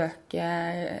med å øke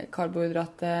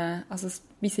karbohydratet, altså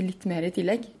spise litt mer i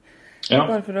tillegg. Ja.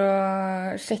 Bare for å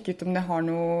sjekke ut om det har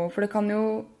noe, for det kan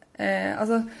jo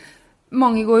altså,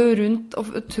 mange går jo rundt og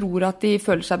tror at de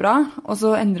føler seg bra, og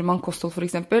så endrer man kosthold for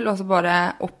eksempel, og så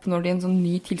bare oppnår de en sånn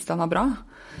ny tilstand av bra.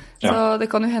 Så det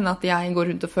kan jo hende at jeg går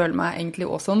rundt og føler meg egentlig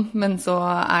awesome, men så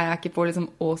jeg ikke på liksom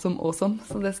awesome,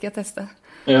 så det skal jeg teste.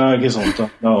 Ja, ikke sant.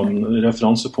 Ja, en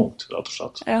referansepunkt, rett og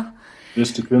slett. Ja.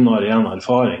 Hvis du kun har en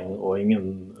erfaring og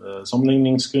ingen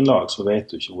sammenligningsgrunnlag, så vet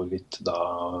du ikke hvorvidt det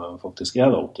faktisk er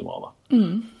det optimale.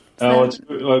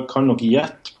 Jeg kan nok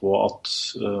gjette på at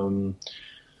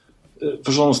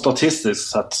for sånn statistisk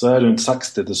sett så er rundt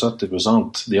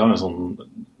 60-70% de har en sånn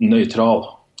nøytral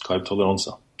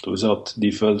karbtoleranse. Det vil si at de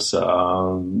føler seg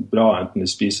bra enten de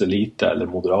spiser lite eller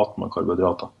moderat med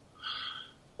karbohydrater.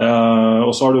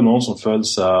 Og så har du noen som føler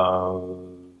seg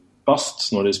best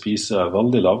når de spiser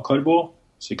veldig lav karbo,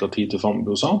 ca.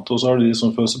 10-15%, og så har du de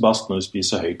som føler seg best når de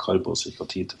spiser høy karbo, ca.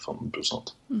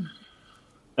 10-15%.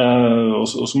 Og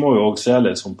så må vi også se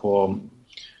litt sånn på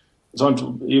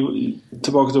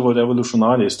tilbake til vår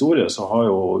revolusjonære historie, så har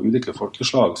jo ulike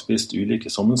folkeslag spist ulike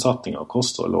sammensetninger av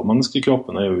kosthold, og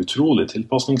menneskekroppen er jo utrolig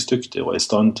tilpasningsdyktig og er i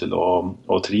stand til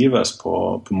å trives på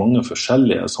mange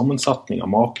forskjellige sammensetninger,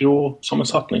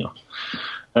 makrosammensetninger.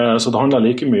 Så det handler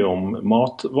like mye om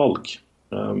matvalg.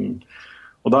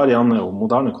 Og der igjen er jo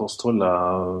moderne kostholdet,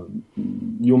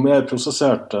 jo mer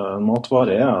prosessert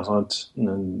matvare er, sant?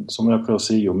 Som jeg prøver å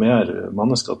si, jo mer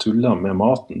mennesker tuller med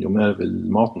maten, jo mer vil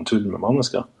maten tulle med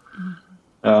mennesker.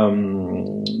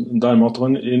 Der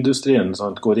matindustrien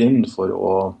går inn for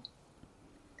å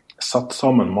sette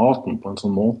sammen maten på en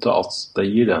sånn måte at det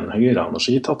gir en høyere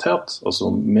energitetthet,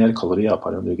 altså mer kalorier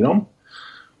per 100 gram,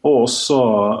 og også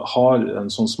har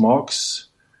en sånn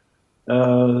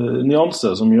nyanse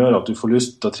som gjør at du får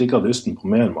lyst til å trigge lysten på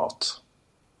mer mat.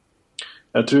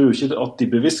 Jeg tror ikke at de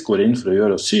bevisst går inn for å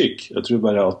gjøre oss syk. Jeg tror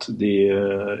bare at de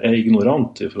er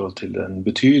ignorant i forhold til den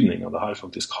betydningen det her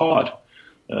faktisk har.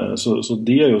 Så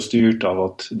de er jo styrt av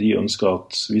at de ønsker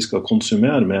at vi skal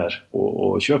konsumere mer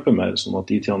og kjøpe mer, sånn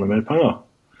at de tjener mer penger.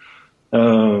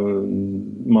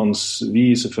 Mens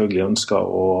vi selvfølgelig ønsker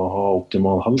å ha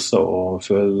optimal helse og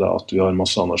føle at vi har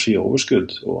masse energi og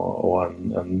overskudd og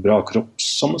en bra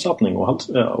kroppssammensetning og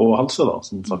helse da,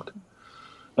 som sagt.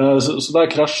 Så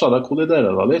der krasjer, der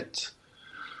kolliderer det litt.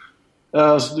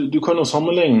 Så du kan jo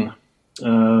sammenligne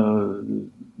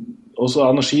også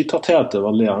energitetthet er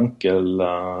veldig enkel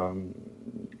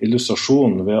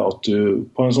illustrasjon ved at du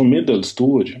på en sånn middels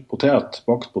stor potet,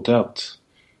 bakt potet,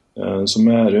 som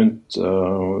rundt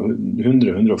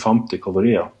 100-150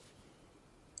 kalorier.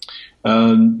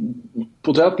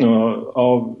 Poteten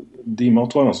av de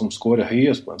matvarene som skårer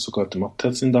høyest på den såkalte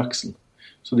matthetsindeksen.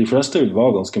 Så de fleste vil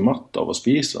være ganske matt av å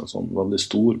spise en sånn veldig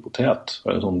stor potet.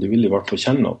 De vil i hvert fall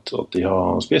kjenne at de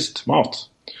har spist mat.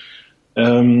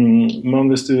 Men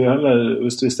hvis du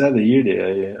i stedet gir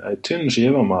dem en tynn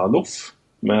skive med loff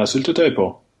med syltetøy på,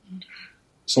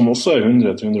 som også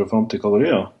 100-150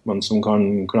 kalorier, men som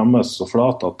kan klemmes så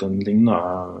flat at den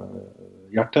ligner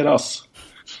hjerteras,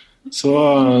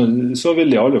 så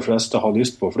vil de aller fleste ha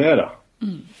lyst på flere.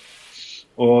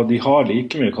 Og de har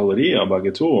like mye kalorier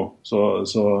begge to, så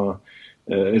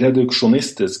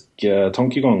reduksjonistisk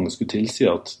tankegang skulle tilsi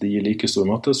at de gir like stor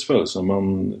mattesfølelse, men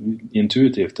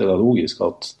intuitivt det logisk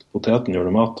at poteten gjør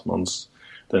det matt, mens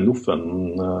den loffen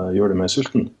gjør det mer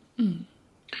sulten.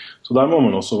 Så der må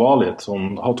man også være litt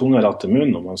ha tunga rett i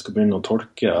munnen når man skal begynne å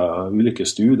tolke ulike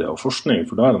studier og forskning,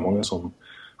 for der det mange som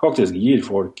faktisk gir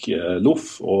folk loff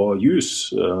og juice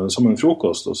som en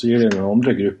frokost, og så gir de den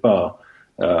andre gruppa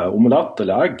omelett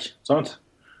eller egg, sant?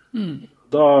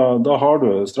 Da har du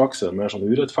straks en mer sånn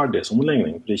urettferdig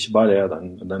sammenligning, for det ikke bare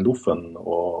den loffen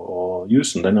og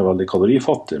juicen, den veldig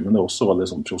kalorifattig, men det også veldig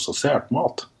sånn prosessert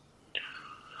mat.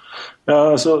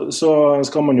 Så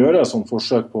skal man gjøre et sånt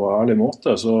forsøk på ærlig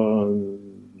måte,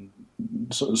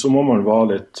 så må man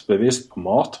være litt bevisst på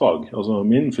matvalg. Altså,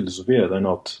 min filosofi den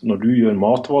at når du gjør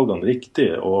matvalgene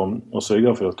riktig og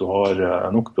sørger for at du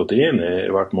har nok protein i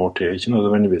hvert måltid, ikke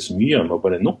nødvendigvis mye, men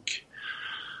bare nok,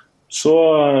 så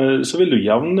vil du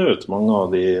jevne ut mange av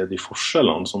de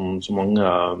forskjellene som mange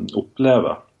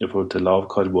opplever i forhold til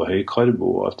lavkarbo og høykarbo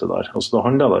og alt det der. Altså, da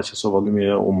handler det ikke så veldig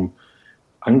mye om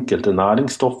enkelte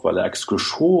næringsstoffer eller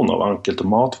eksklusjon av enkelte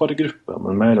matvaregrupper,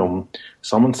 men mer om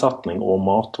sammensetning og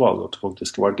matvalg, at du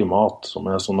faktisk velger mat som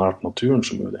så nært naturen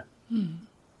som mulig.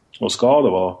 Og skal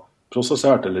det være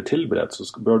prosessert eller tilberedt, så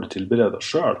bør du tilberede det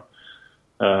selv.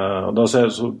 Da ser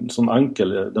jeg sånn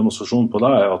enkel demonstrasjon på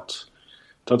det at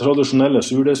det tradisjonelle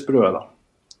surdeigsbrødet,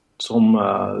 som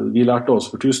vi lærte oss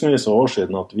for tusenvis av år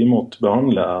siden, at vi måtte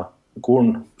behandle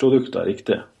kornprodukter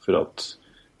riktig for at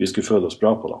vi skulle føle oss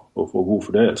bra på det, og få god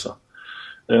fordøyelse.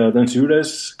 Den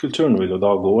surdeigskulturen vil jo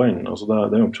da gå inn, altså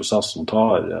det jo en prosess som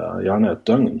tar gjerne et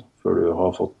døgn før du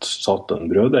har fått satt en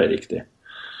brøddeig riktig.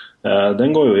 Den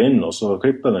går jo inn, og så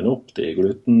klipper den opp de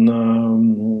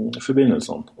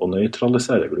glutenforbindelsene og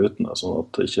nøytraliserer glutenet, sånn at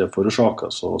det ikke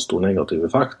forårsaker så stor negativ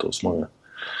effekt hos mange.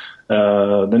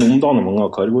 Den omdanner mange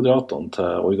av karbohydratene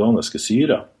til organiske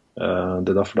syre.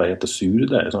 Det derfor det heter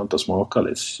surdeig, sånn det smaker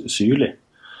litt syrlig.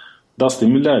 Da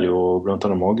stimulerer jo blant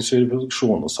annet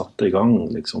magesyreproduksjon og setter i gang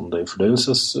liksom, de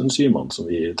fordøyelsesenzymene som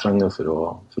vi trenger for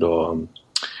å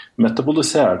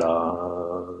metabolisere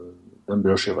den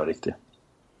brødskiva riktig.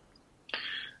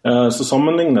 Så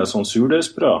sammenligner sånn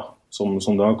surdeigsbrød,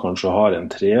 som da kanskje har en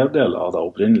tredel av det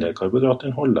opprinnelige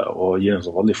karbohydratinnholdet og gir en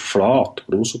sånn veldig flat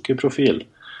blodsukkerprofil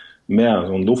med en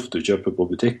sånn loff du kjøper på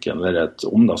butikken, eller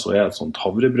om det så et sånt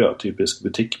havrebrød, typisk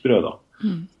butikkbrød da.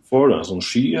 Får du en sånn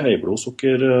skyhøy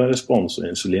blodsukkerrespons og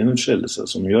insulinutskillelse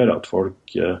som gjør at folk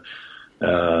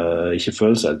ikke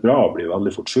føler seg bra, blir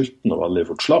veldig fort sulten og veldig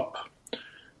fort slapp.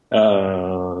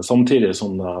 Samtidig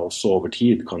som det også over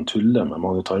tid kan tulle med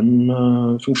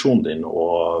mage-tarmfunksjonen din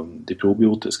og de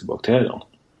probiotiske bakteriene.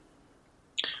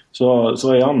 Så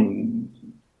igjen,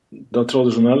 det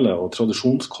tradisjonelle og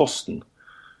tradisjonskosten,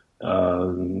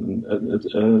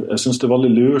 jeg synes det veldig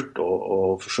lurt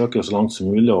å forsøke så langt som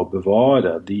mulig å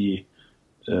bevare de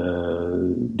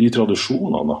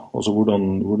tradisjonene, altså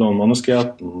hvordan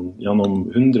menneskeheten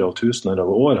gjennom hundre og tusener av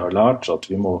år har lært seg at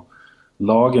vi må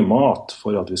lage mat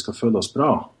for at vi skal føle oss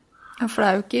bra. Ja, for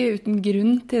det jo ikke uten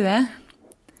grunn til det.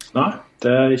 Nei,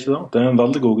 det ikke det. Det en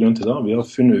veldig god grunn til det. Vi har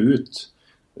funnet ut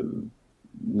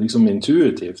liksom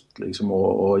intuitivt liksom,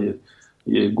 og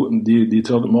de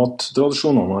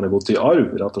mattradisjonene har gått i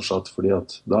arv rett og slett fordi at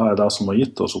det det som har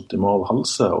gitt oss optimal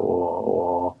helse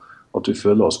og at vi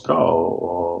føler oss bra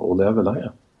og lever lenge.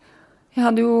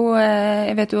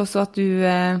 Jeg vet jo også at du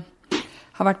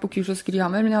har vært på kurs hos Gry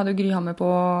Hammer, men jeg hadde jo Gry Hammer på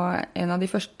en av de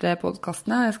første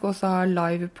podcastene. Jeg skal også ha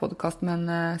live podcast med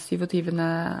den 27.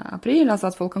 april, altså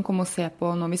at folk kan komme og se på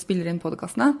når vi spiller inn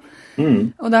podcastene.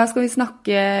 Og der skal vi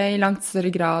snakke i langt større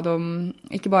grad om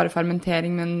ikke bare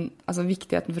fermentering, men altså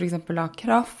viktigheten for eksempel av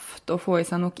kraft og få i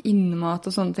seg nok innmat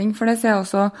og sånne ting. For det ser jeg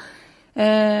også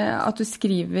at du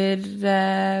skriver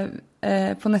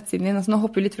på nettsiden din, altså nå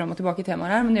hopper vi litt frem og tilbake i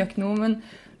temaet her, men det gjør ikke noe, men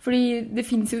fordi det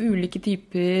finnes jo ulike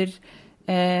typer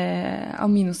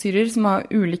aminosyrer som har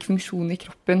ulik funksjon i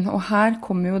kroppen, og her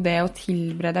kommer jo det å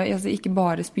tilberede, altså ikke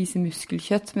bare spise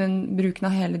muskelkjøtt, men bruken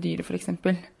av hele dyret for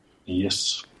eksempel.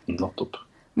 Yes, nettopp.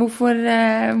 Hvorfor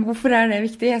det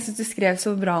viktig? Jeg synes du skrev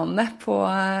så bra om det på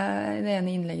det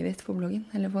ene innlegget ditt på bloggen,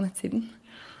 eller på nettsiden.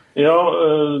 Ja,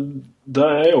 det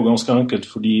jo ganske enkelt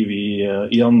fordi vi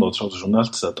igjen og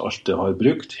tradisjonelt sett alltid har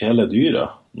brukt hele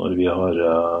dyret når vi har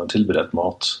tilberedt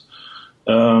mat.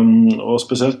 Og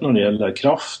spesielt når det gjelder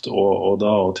kraft og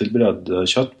da å tilberede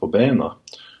kjøtt på beina,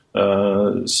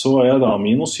 så det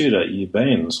aminosyre i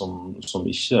bein som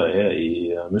ikke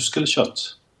i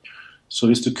muskelkjøtt. Så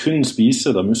hvis du kun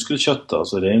spiser det muskelkjøttet,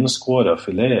 altså renskåret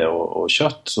filet og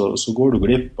kjøtt, så går du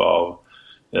glipp av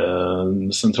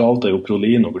sentralt jo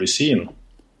protein og glysin.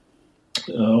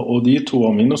 Og de to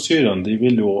aminosyrene,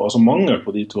 altså mangel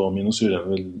på de to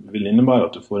aminosyrene vil innebære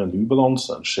at du får en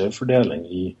ubalanse, en skjevfordeling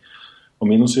i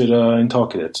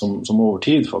aminosyreintaket ditt, som over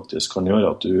tid faktisk kan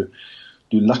gjøre at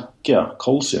du lekker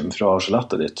kalsium fra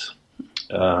skjelettet ditt.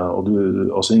 Og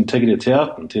altså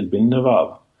integriteten til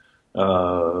bindevev,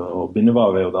 og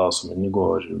bindevev jo da som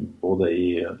inngår både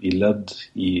i ledd,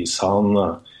 i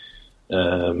sene,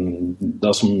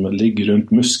 det som ligger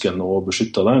rundt muskelen og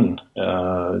beskytter den,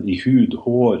 i hud,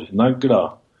 hår, negler.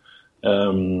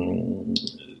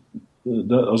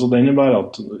 Det innebærer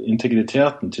at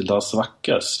integriteten til det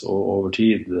svekkes og over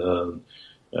tid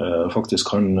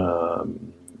faktisk kan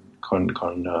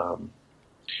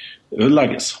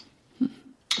ødelegges.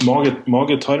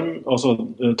 Mage-tarm, altså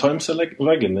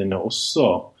tarmcelleveggen din også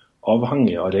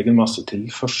avhengig av regelmessig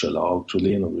tilførsel av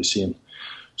protein og glysin.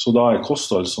 Så da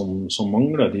kosthold som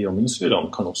mangler de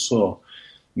aminosyrene kan også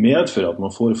medføre at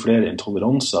man får flere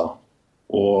intoleranser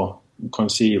og kan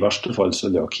si i verste fall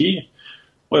cøliaki,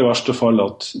 og i verste fall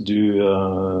at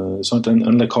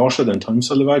en lekkasje, den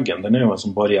tarmcelleveggen, den jo en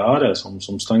sånn barriere som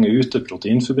stenger ute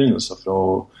proteinforbindelser fra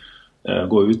å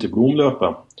gå ut i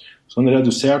blodomløpet. Så en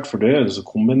redusert fordøyelse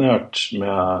kombinert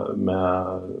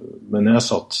med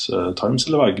nedsatt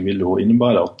tarmcellevegg vil jo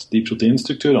innebære at de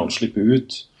proteinstrukturene slipper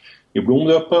ut i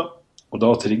blodomløpet, og da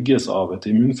trigges av et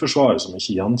immunforsvar som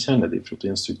ikke gjenkjenner de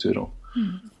proteinstrukturene.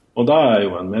 Og det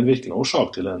jo en medvirkende årsak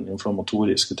til en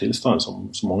inflammatorisk tilstand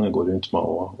som mange går rundt med,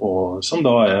 og som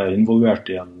da involvert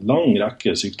i en lang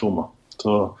rekke sykdommer.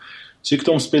 Så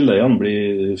sykdomsbildet igjen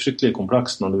blir fryktelig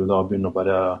komplekst når du da begynner å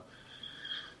bare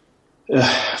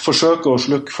forsøke å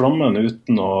slukke flammen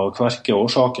uten å kverke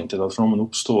årsaken til at flammen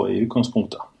oppstår i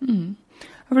utgangspunktet.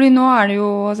 Fordi nå det jo,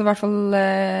 altså i hvert fall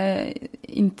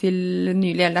inntil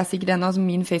nylig, eller det sikkert ennå, altså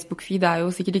min Facebook-feed jo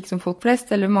sikkert ikke som folk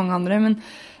flest, eller mange andre, men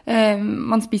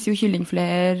man spiser jo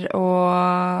kyllingfler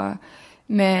og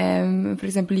med for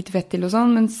eksempel lite fett til og sånn,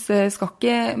 mens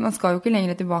man skal jo ikke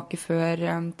lenger tilbake før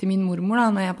til min mormor da,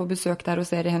 når jeg på besøk der og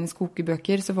ser i hennes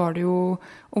kokebøker, så var det jo,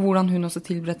 og hvordan hun også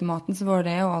tilberedte maten, så var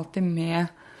det jo alltid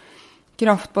med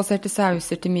kraftbaserte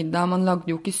sauser til middag. Man lagde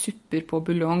jo ikke supper på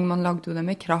buljong, man lagde jo det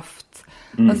med kraft.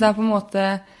 Altså det på en måte,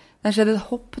 det skjedde et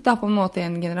hopp da på en måte i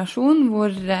en generasjon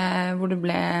hvor det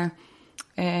ble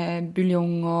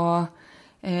buljong og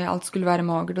alt skulle være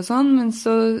magert og sånn, men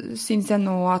så synes jeg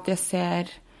nå at jeg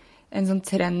ser en sånn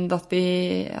trend at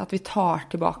vi tar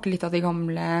tilbake litt av de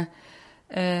gamle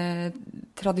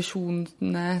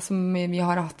tradisjonene som vi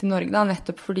har hatt i Norge da,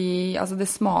 nettopp fordi altså det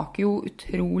smaker jo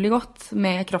utrolig godt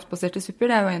med kraftbaserte supper,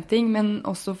 det jo en ting, men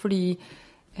også fordi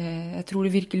jeg tror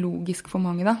det virker logisk for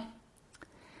mange da.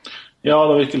 Ja,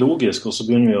 det virker logisk, og så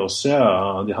begynner vi å se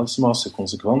de helsemessige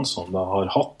konsekvensene det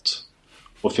har hatt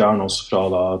å fjerne oss fra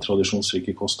det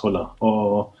tradisjonsrike kostholdet.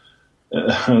 Og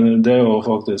det jo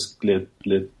faktisk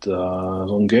litt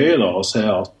sånn gøy da, å se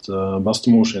at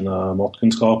bestemor sine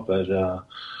matkunnskaper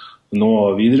nå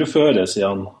videreføres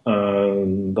igjen,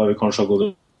 da vi kanskje har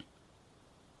gått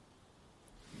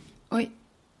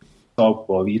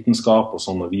på vitenskap og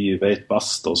sånn, og vi vet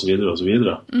best, og så videre, og så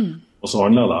videre. Og så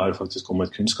handler det faktisk om et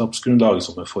kunnskapsgrunnlag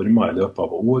som formet i løpet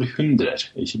av århundrer,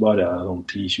 ikke bare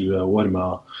 10-20 år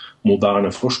med moderne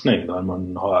forskning, der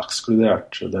man har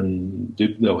ekskludert den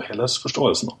dybde- og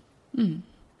helhetsforståelsen.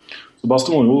 Så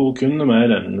bestemor jo kunne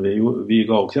mer enn vi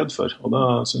ga henne kred for, og da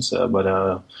synes jeg bare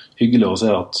hyggelig å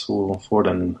se at hun får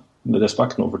den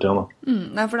respekten hun fortjener.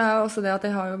 Nei, for det jo også det at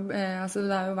det har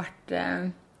jo vært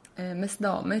mest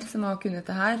damer som har kunnet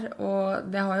det her, og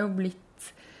det har jo blitt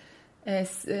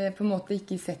på en måte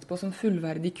ikke sett på som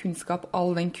fullverdig kunnskap,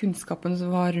 all den kunnskapen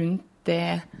som var rundt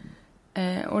det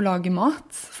å lage mat.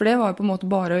 For det var jo på en måte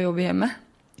bare å jobbe hjemme.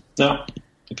 Ja,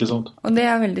 ikke sant. Og det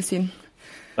veldig synd.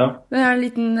 Ja. Det en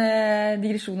liten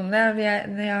digresjon om det.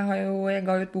 Jeg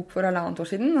ga ut bok for 1,5 år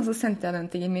siden, og så sendte jeg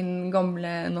den til min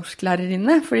gamle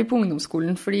norsklærerinne på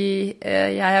ungdomsskolen, fordi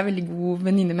jeg veldig god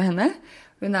venninne med henne.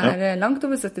 Hun langt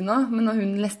over 70 nå, men når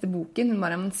hun leste boken, hun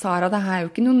bare, men Sara, det her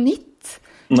jo ikke noe nytt.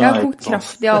 Jeg har kokt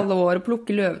kraft I alle år og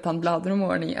plukker løvetannblader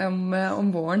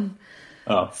om våren.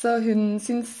 Ja. Så hun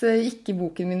synes ikke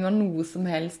boken min var noe som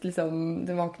helst, liksom,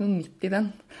 det var ikke noe nytt I den.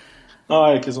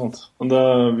 Nei, ikke sant. Men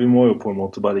vi må jo på en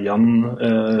måte bare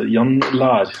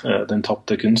gjenlære den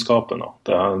tappte kunnskapen.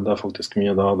 Det er faktisk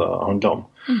mye det handler om.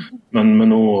 Men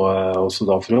nå også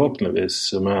da forhåpentligvis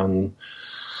med en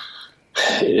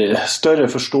større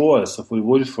forståelse for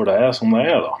hvorfor det som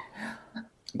det da.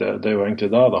 Det jo egentlig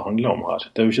det handler om her.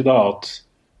 Det jo ikke det at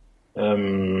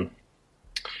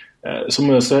som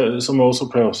jeg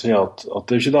også prøver å si at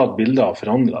det jo ikke det at bildet har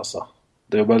forandret seg.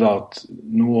 Det jo bare at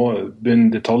nå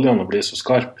begynner detaljene å bli så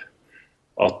skarpe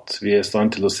at vi I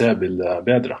stand til å se bildet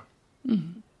bedre.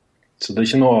 Så det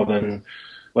ikke noe av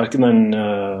hverken den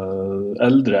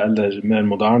eldre eller mer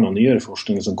moderne og nyere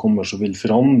forskningen som kommer som vil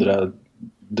forandre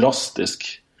drastisk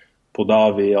på det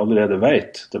vi allerede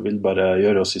vet. Det vil bare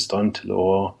gjøre oss I stand til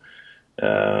å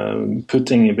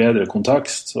putte ting I bedre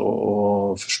kontekst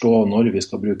og forstå når vi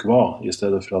skal bruke hva, I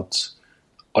stedet for at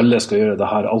alle skal gjøre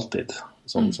det her alltid.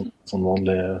 Sånn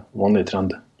vanlig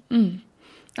trend.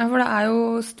 Ja, for det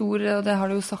jo stor, og det har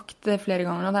du jo sagt flere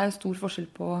ganger, og det jo stor forskjell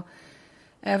på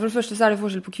for det første så det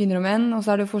forskjell på kvinner og menn, og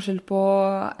så det forskjell på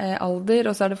alder,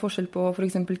 og så det forskjell på for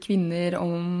eksempel kvinner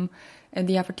om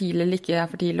de fertile eller ikke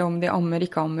fertile, om de ammer,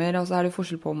 ikke ammer, og så det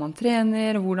forskjell på om man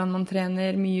trener, hvordan man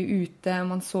trener, mye ute, om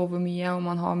man sover mye, om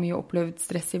man har mye opplevd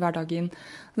stress I hverdagen.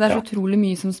 Det så utrolig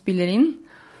mye som spiller inn.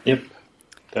 Jepp,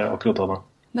 det akkurat det.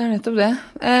 Det nettopp det.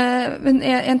 Men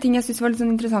en ting jeg synes var litt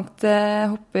sånn interessant,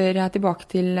 hopper jeg tilbake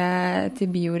til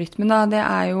biorytmen da, det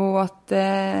jo at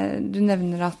du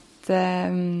nevner at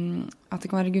det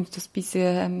kan være gunstig å spise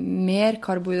mer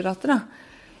karbohydrater da,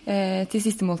 til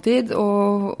siste måltid,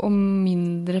 og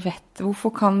mindre fett.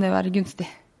 Hvorfor kan det være gunstig?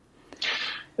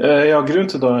 Ja,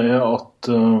 grunnen til det at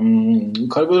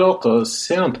karbohydrater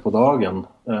sent på dagen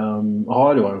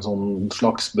har jo en sånn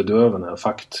slags bedøvende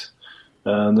effekt.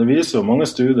 Det viser jo mange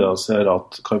studier ser at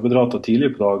karbohydrater tidlig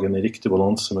på dagen I riktig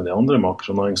balanse med de andre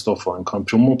makronæringsstoffene kan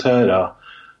promotere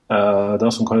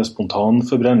det som kalles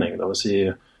spontanforbrenning, det vil si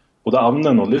både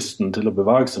evnen og lysten til å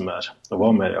bevege seg mer og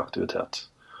være mer I aktivitet.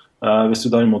 Hvis du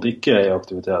derimot ikke I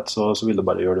aktivitet, så vil det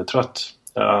bare gjøre det trøtt.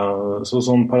 Så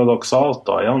sånn paradoksalt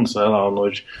da, igjen, så det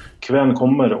når kvelden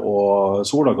kommer og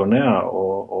sola går ned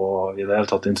og I det hele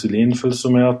tatt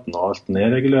insulinfølsomheten og alt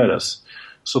nedreguleres,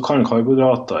 så kan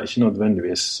karbohydrater, ikke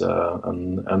nødvendigvis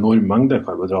en enorm mengde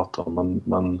karbohydrater,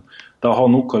 men det å ha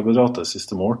nok karbohydrater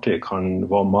siste måltid kan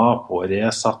være med på å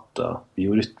resette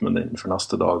biorytmen din for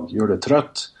neste dag, gjøre det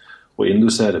trøtt og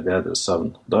indusere bedre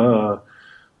søvn.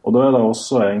 Og da det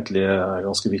også egentlig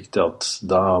ganske viktig at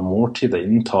det måltidet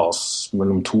inntas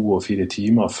mellom 2 og 4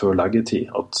 timer før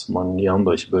leggetid, at man igjen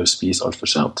da ikke bør spise alt for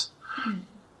sent.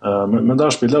 Men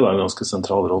der spiller det en ganske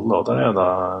sentral rolle, og der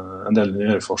det en del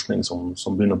nyere forskning som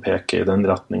begynner å peke I den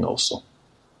retningen også.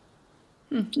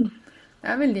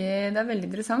 Det veldig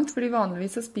interessant, fordi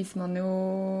vanligvis så spiser man jo,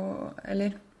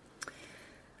 eller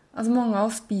altså mange av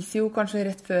oss spiser jo kanskje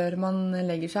rett før man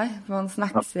legger seg, for man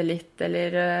snackser litt,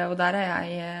 og der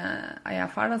jeg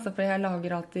fæl, altså, for jeg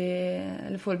lager alltid,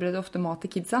 eller forbereder ofte mat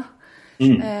til kidsa.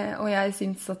 Og jeg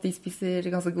synes at de spiser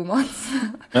ganske god mat.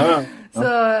 Ja. Så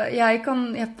jeg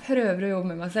prøver å jobbe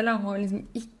med meg selv, og liksom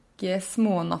ikke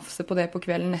smånafse på det på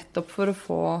kvelden, nettopp for å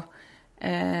få,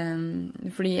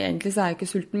 fordi egentlig så jeg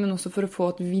ikke sulten, men også for å få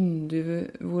et vindu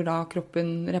hvor da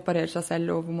kroppen reparerer seg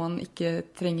selv, og hvor man ikke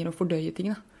trenger å fordøye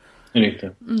ting da. Riktig.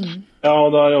 Ja,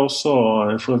 og det også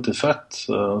I forhold til fett,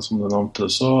 som du nevnte,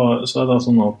 så det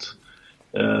sånn at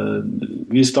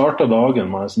vi starter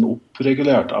dagen med en sånn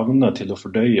oppregulert evne til å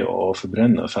fordøye og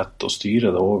forbrenne fett og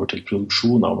styre det over til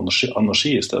produksjon av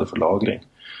energi I stedet for lagring.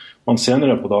 Men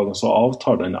senere på dagen så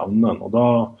avtar den evnen, og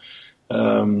da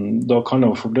kan det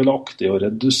være fordelaktig å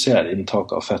redusere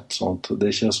inntak av fett, sånn at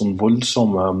det ikke sånn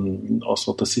voldsomme,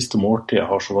 altså at det siste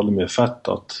måltidet har så veldig mye fett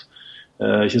at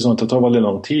ikke sånn at det tar veldig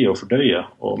lang tid å fordøye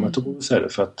og metabolisere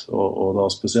fett, og da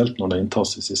spesielt når det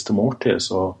inntas I siste måltid,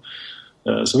 så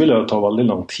vil det ta veldig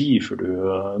lang tid før du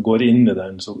går inn I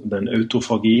den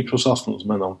autofagiprosessen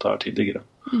som jeg nevnte her tidligere.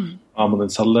 Ja, med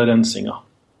den cellerensingen.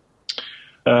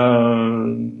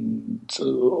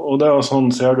 Og det sånn,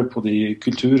 ser du på de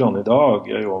kulturene I dag,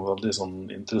 jo veldig sånn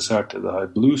interessert I det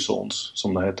her blue zones,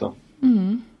 som det heter.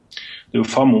 Det jo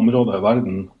 5 områder I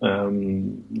verden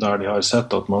der de har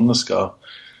sett at mennesker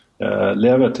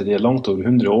lever til de langt over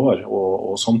 100 år,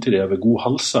 og samtidig ved god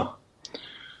helse.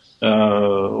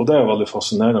 Og det veldig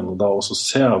fascinerende da også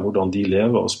se hvordan de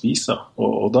lever og spiser.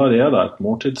 Og der det et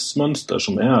måltidsmønster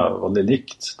som veldig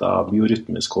likt, det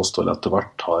biorytmisk kosthold etter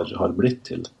hvert har blitt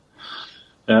til.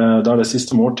 Der det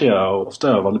siste måltidet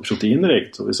ofte veldig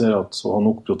proteinrikt, og vi ser at å ha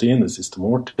nok protein det siste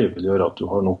måltid vil gjøre at du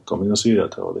har nok aminosyre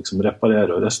til å liksom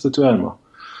reparere og restituere med.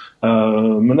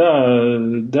 Men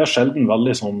det sjelden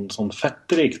veldig sånn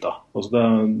fettrikt da. Altså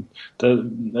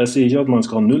jeg sier ikke at man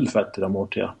skal ha null fett i det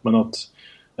måltidet, men at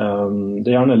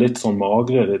det gjerne litt sånn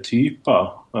magrere typer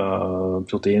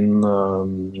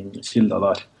proteinkilder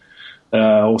der.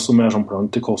 Også mer sånn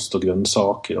plantekost og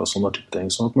grønnsaker og sånne type ting.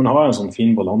 Så at man har en sånn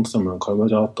fin balanse mellom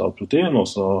karbohydrater og protein, og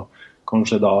så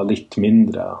kanskje da litt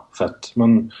mindre fett.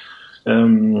 Men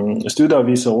studier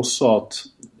viser også at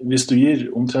hvis du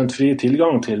gir omtrent fri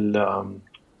tilgang til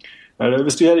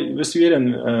hvis du gir en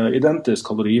identisk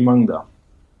kalorimengde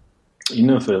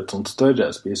innenfor et sånt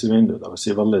større spisevindu, det vil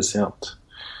si veldig sent,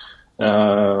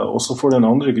 og så får den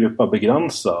andre gruppa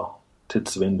begrenset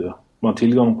tidsvindu med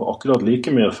tilgang på akkurat like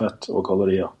mye fett og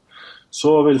kalorier,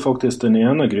 så vil faktisk den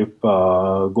ene gruppa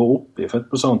gå opp i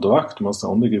fettprosent og vekt, mens den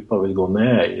andre gruppa vil gå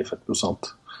ned i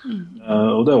fettprosent.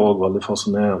 Og det også veldig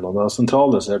fascinerende. Det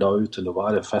sentrale ser da ut til å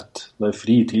være fett. Det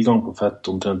fri tilgang på fett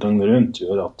omtrent døgnet rundt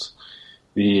gjør at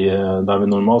der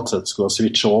vi normalt sett skulle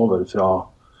switche over fra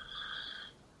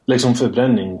liksom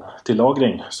forbrenning til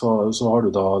lagring, så har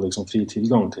du da liksom fri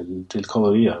tilgang til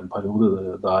kalorier en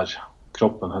periode der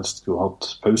kroppen helst skulle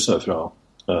hatt pause fra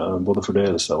både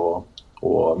fordøyelse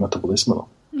og metabolisme da.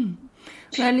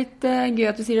 Det litt gøy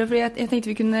at du sier det, fordi jeg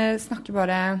tenkte vi kunne snakke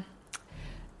bare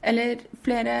eller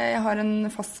flere, jeg har en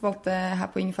fast spalte her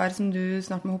på Ingefær som du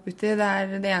snart må hoppe ut i.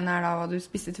 Det ene da hva du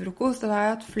spiste til frokost. Det har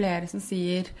jeg hatt flere som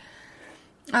sier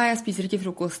nei, jeg spiser ikke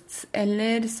frokost.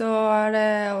 Eller så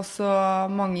det også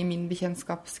mange i min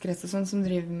bekjentskapskrets og sånn som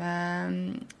driver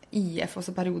med IF,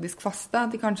 også periodisk faste. At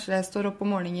de kanskje står opp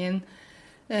om morgenen,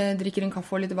 drikker en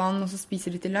kaffe og litt vann, og så spiser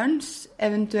de til lunsj.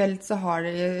 Eventuelt så har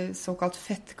de såkalt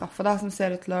fettkaffe da, som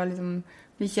ser ut til å liksom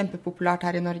bli kjempepopulært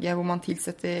her i Norge, hvor man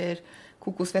tilsetter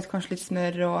kokosfett, kanskje litt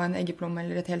smør og en eggeplomme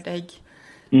eller et helt egg.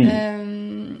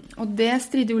 Og det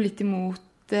strider jo litt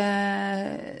imot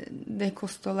det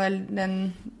kostholdet,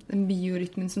 den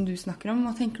biorytmen som du snakker om.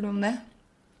 Hva tenker du om det?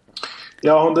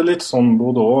 Ja, det litt sånn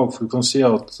både og. For du kan si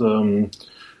at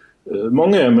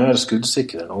mange mer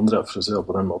skuddsikre enn andre, for å si det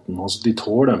på den måten. Altså, de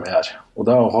tåler mer. Og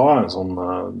det å ha en sånn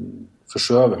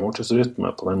forskjøvet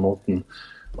måltidsrytme på den måten,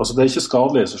 altså det ikke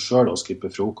skadelig i seg selv å skippe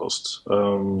frokost,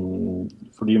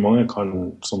 fordi mange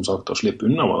kan som sagt da slippe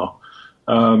unna med det.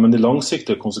 Men de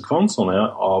langsiktige konsekvensene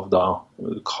av det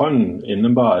kan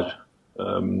innebære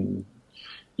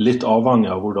litt avhengig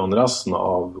av hvordan resten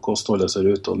av kostholdet ser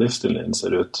ut og livsstilen din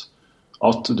ser ut,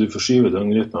 at du forskyver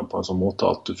døgnrytmen på en sånn måte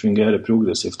at du fungerer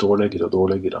progressivt dårligere og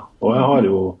dårligere. Og jeg har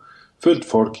jo fulgt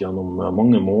folk gjennom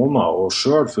mange måneder og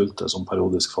selv fulgt det som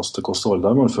periodisk faste kosthold,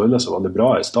 der man føler seg veldig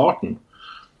bra i starten.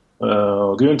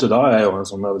 Og grunnen til det jo en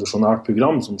sånn evolusjonært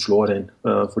program som slår inn,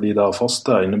 fordi det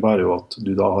faste innebærer jo at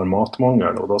du da har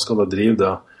matmangel, og da skal det drive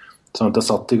det sånn at det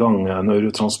setter i gang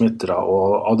neurotransmittere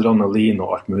og adrenalin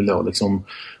og alt mulig, og liksom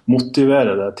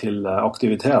motivere det til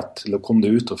aktivitet, til å komme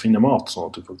deg ut og finne mat, sånn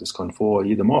at du faktisk kan få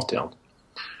gi det mat igjen.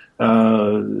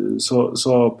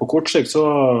 Så på kort sikt, så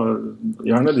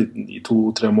gjerne i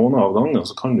 2-3 måneder av gangen,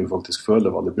 så kan du faktisk føle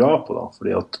deg veldig bra på det,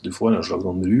 fordi at du får en slags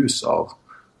rus av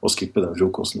å skippe den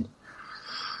frokosten.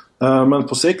 Men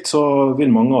på sikt så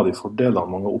vil mange av de fordelene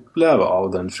mange opplever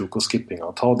av den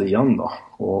frokostskippingen ta det igjen da,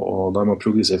 og der man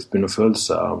progressivt begynner å føle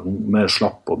seg mer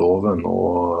slapp og doven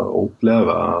og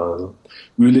oppleve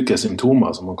ulike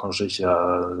symptomer som man kanskje ikke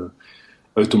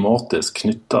automatisk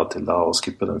knytter til det å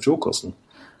skippe den frokosten.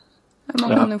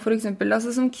 Man kan jo for eksempel,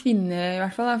 altså som kvinne i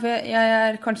hvert fall, for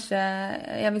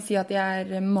jeg vil si at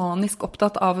jeg manisk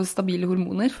opptatt av stabile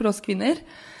hormoner for oss kvinner.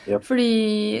 Yep.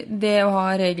 Fordi det å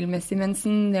ha regelmessig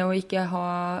mensen, det å ikke ha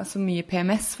så mye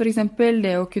PMS for eksempel,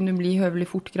 det å kunne bli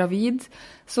høvelig fort gravid,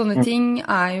 sånne ting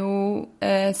jo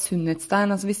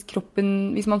sunnhetstegn. Altså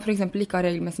hvis man for eksempel ikke har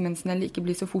regelmessig mensen eller ikke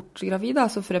blir så fort gravid,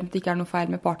 da, så fremt det ikke noe feil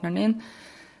med partneren din,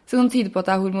 så kan det tyde på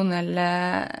at det hormonelle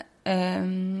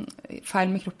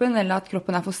feil med kroppen, eller at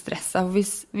kroppen for stresset.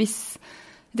 Hvis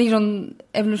jeg tenker sånn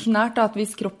evolusjonært da, at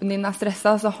hvis kroppen din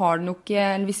stresset, så har den jo ikke,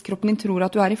 eller hvis kroppen din tror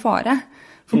at du i fare,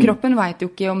 for kroppen vet jo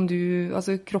ikke om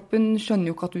altså kroppen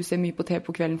skjønner jo ikke at du ser mye på TV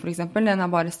på kvelden for eksempel, den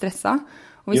bare stresset,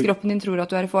 og hvis kroppen din tror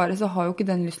at du i fare, så har jo ikke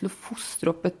den lyst til å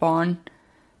fostre opp et barn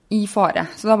i fare,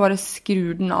 så da bare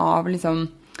skrur den av liksom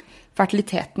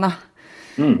fertiliteten da.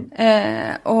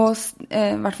 Og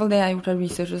i hvert fall det jeg har gjort av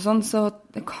research og sånn, så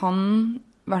det kan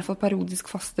i hvert fall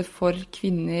periodisk faste for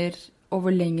kvinner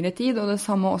over lengre tid, og det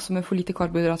samme også med for lite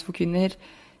karbohydrat for kvinner,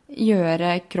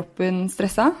 gjøre kroppen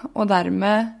stresset, og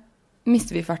dermed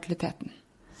mister vi fertiliteten.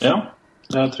 Ja,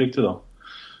 det helt riktig da.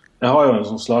 Jeg har jo en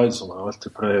sånn slide som jeg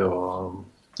alltid pleier å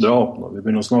dra opp når vi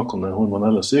begynner å snakke om den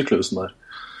hormonelle syklusen der.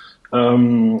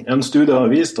 En studie har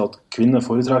vist at kvinner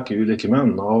foretrekker ulike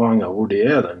menn, avhengig av hvor de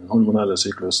den hormonelle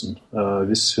syklusen.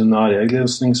 Hvis hun I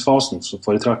eggløsningsfasen, så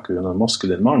foretrekker hun en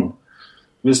maskulin mann.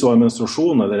 Hvis hun har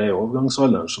menstruasjon eller I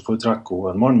overgangsalderen, så foretrekker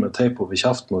hun en mann med teip over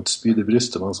kjeften og et spyd I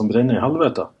brystet, men som brenner I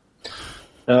helvete.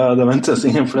 Det ventes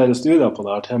ingen flere studier på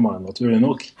dette temaet, naturlig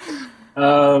nok.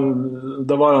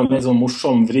 Det var en litt sånn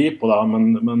morsom vri på det,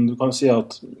 men du kan si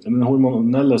at den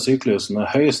hormonelle syklusen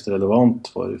høyst relevant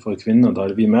for kvinner,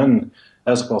 der vi menn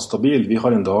såpass stabile, vi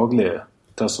har en daglig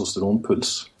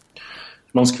testosteronpuls.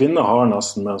 Mens kvinner har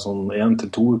nesten med sånn 1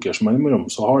 til 2 ukers mellomrom,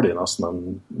 så har de nesten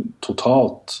en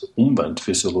totalt omvendt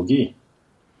fysiologi.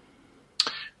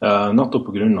 Nettopp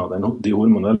på grunn av de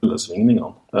hormonelle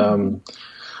svingningene.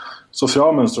 Så fra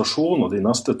menstruasjon og de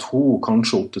neste 2,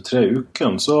 kanskje opp til 3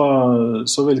 ukene,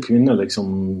 så vil kvinner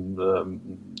liksom,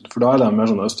 for da det en mer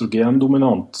sånn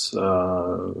østrogendominant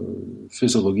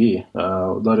fysiologi,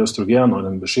 der østrogen har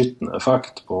en beskyttende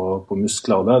effekt på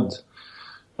muskler og ledd.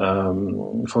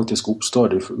 Faktisk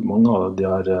oppstår mange av de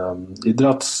her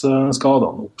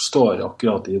idrettsskadene oppstår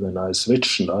akkurat I den der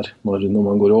switchen der, når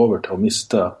man går over til å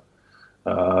miste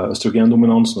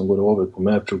østrogendominansen og går over på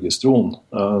mer progesteron.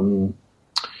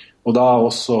 Og da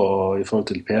også I forhold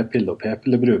til p-pille og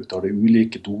p-pillebruk, da det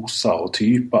ulike doser og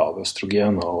typer av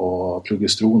østrogener og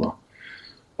progesteroner.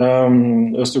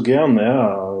 Østrogen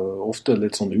ofte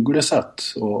litt sånn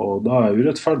uglesett, og da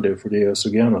urettferdig, fordi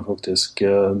østrogen faktisk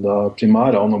det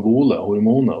primære anabole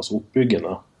hormoner, altså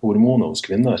oppbyggende hormoner hos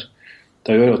kvinner.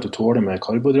 Det gjør at du tåler mer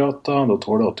karbohydrater, det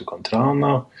tåler at du kan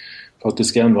trene.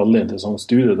 Faktisk en veldig interessant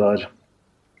studie der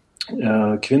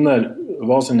kvinner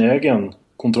var sin egen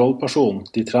kontrollperson,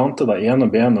 de trente det ene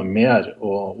benet mer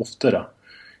og oftere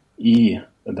I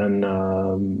den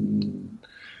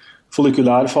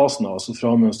follikulærfasen, altså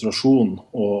fra menstruasjon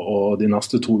og de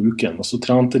neste 2 ukene, og så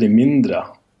trente de mindre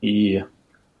I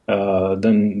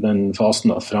den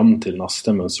fasen frem til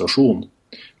neste menstruasjon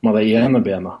med det ene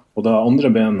benet, og det andre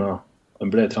benet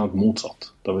ble trent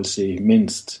motsatt, det vil si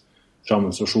minst fra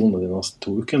menstruasjon de neste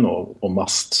 2 ukene og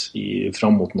mest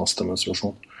frem mot neste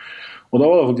menstruasjon. Og da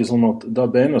var det faktisk sånn at det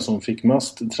benet som fikk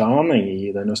mest trening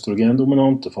I den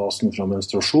østrogendominante fasen fra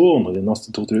menstruasjon og de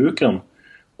neste 2-3 ukene,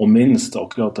 og minst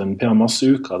akkurat den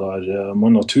PMS-uka der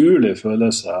man naturlig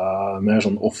føler seg mer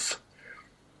sånn off,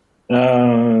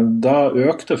 da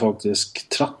økte faktisk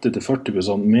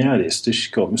 30-40% mer I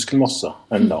styrke og muskelmasse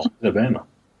enn det andre benet.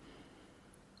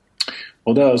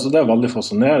 Og så det veldig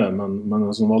fascinerende, men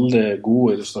en sånn veldig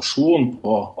god illustrasjon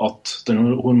på at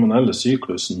den hormonelle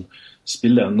syklusen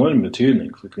spiller enorm betydning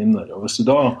for kvinner. Og hvis du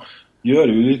da gjør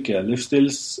ulike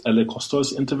livsstils- eller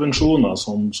kostholdsintervensjoner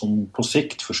som på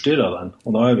sikt forstyrrer den,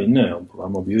 og da vi inne på det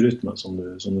med biorytme, som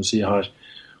du sier her,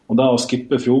 og da å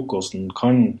skippe frokosten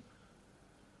kan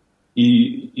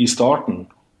I starten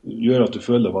gjøre at du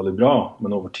føler det veldig bra,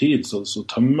 men over tid så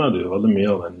tømmer du veldig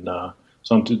mye av den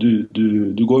sant?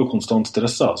 Du går jo konstant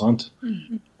stresset, sant?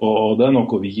 Og det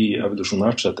noe vi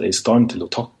evolusjonært sett I stand til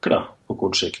å takle på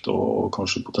kort sikt, og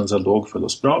kanskje potensielt også føle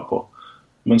oss bra på.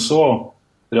 Men så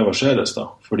reverseres det,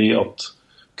 fordi at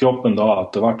kroppen da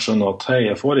etter hvert skjønner at hei,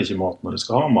 jeg får ikke mat når jeg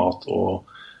skal ha mat, og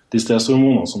de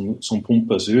stresshormonene som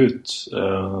pumpes ut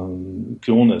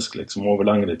kronisk liksom, over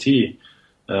lengre tid,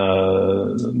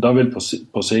 da vil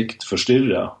på sikt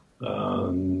forstyrre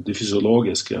de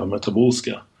fysiologiske og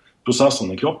metabolske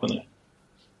prosessene I kroppen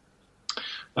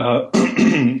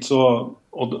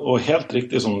og helt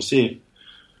riktig som du sier,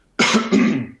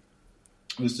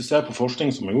 hvis du ser på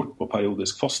forskning som gjort på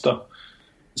periodisk faste,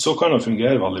 så kan det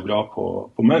fungere veldig bra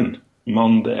på menn,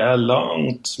 men det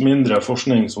langt mindre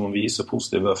forskning som viser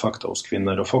positive effekter hos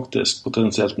kvinner, og faktisk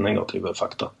potensielt negative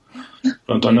effekter.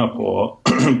 Blant annet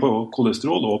på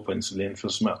kolesterol og på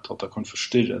insulinfølsomhet, at det kan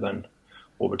forstyrre den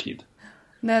over tid.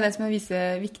 Det det som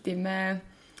viktig med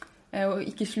å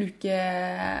ikke sluke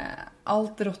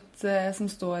alt rått som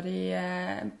står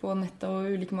på nettet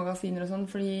og ulike magasiner og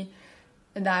sånn, fordi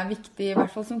det viktig, I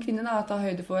hvert fall som kvinne, da, at ta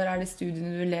høyde for det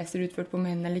studiene du leser utført på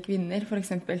menn eller kvinner, for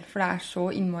eksempel, for det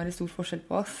så innmari stor forskjell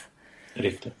på oss.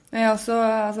 Riktig. Også,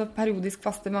 altså periodisk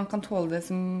faste, man kan tåle det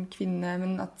som kvinne,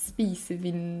 men at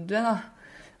spisevinduet, da,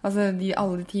 altså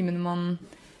alle de timene man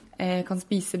kan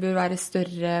spise bør være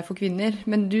større for kvinner,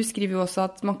 men du skriver jo også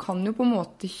at man kan jo på en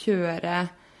måte kjøre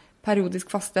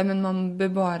periodisk faste, men man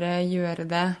bør bare gjøre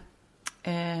det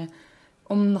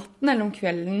om natten eller om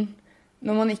kvelden,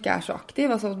 når man ikke så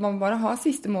aktiv, altså at man bare har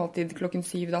siste måltid klokken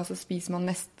 7, da, så spiser man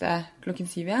neste klokken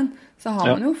 7 igjen, så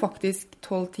har man jo faktisk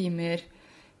 12 timer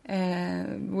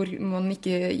hvor man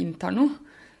ikke inntar noe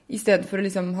I stedet for å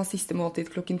liksom ha siste måltid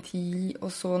klokken 10,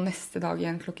 og så neste dag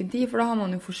igjen klokken 10, for da har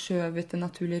man jo forskjøvet den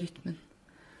naturlige rytmen.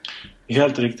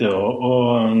 Helt riktig, og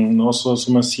også,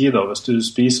 som jeg sier da, hvis du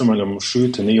spiser mellom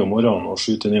 7 til 9 om morgenen og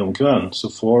 7 til 9 om kvelden,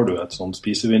 så får du et sånt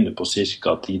spisevindu på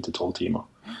cirka 10 til 12 timer.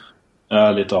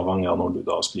 Litt avhengig av når du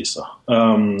da spiser.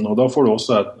 Og da får du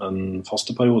også en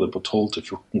fasteperiode på 12 til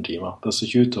 14 timer. Det ser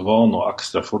ikke ut til å være noe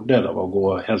ekstra fordel av å gå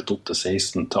helt opp til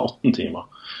 16 til 18 timer.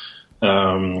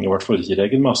 I hvert fall ikke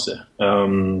regelmessig.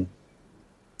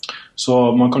 Så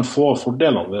man kan få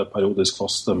fordelene ved periodisk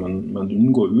faste, men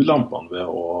unngå ulempene ved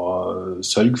å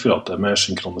sørge for at det er mer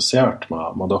synkronisert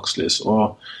med dagslys.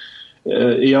 Og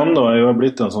igjen da, jeg har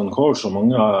blitt en sånn coach som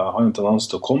mange har en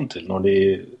tendens til å komme til når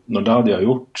det de har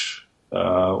gjort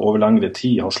over lengre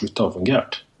tid har sluttet å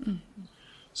fungere.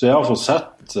 Så jeg har fått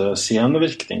sett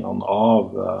senvirkningene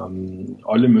av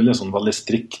alle mulige sånn veldig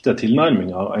strikte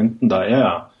tilnærminger, enten det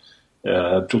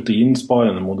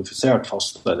proteinsparende modifisert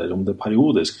faste, eller om det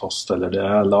periodisk faste, eller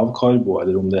det lavkarbo,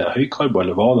 eller om det høykarbo,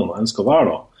 eller hva det nå enn skal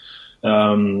være da.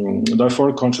 Der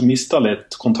folk kanskje mistet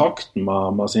litt kontakten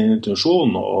med sin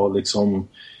intuisjon, og liksom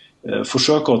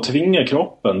forsøker å tvinge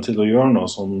kroppen til å gjøre noe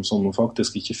som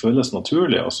faktisk ikke føles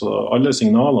naturlig. Altså, alle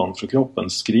signalene fra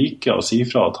kroppen skriker og sier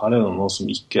fra at her det noe som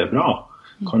ikke bra.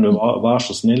 Kan du være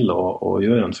så snill å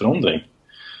gjøre en forandring?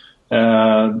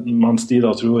 Mens de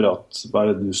da tror at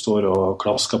bare du står og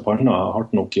klasker panna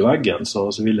hardt nok i veggen, så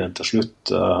vil den til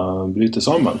slutt bryte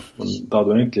sammen. Men da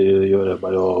du egentlig gjør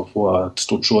bare å få et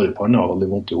stort sår i panna og veldig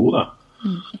vondt i hodet.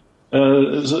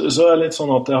 Så det litt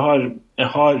sånn at jeg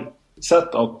har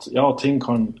sett at ja, ting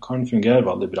kan fungere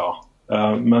veldig bra.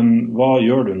 Men hva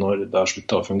gjør du når det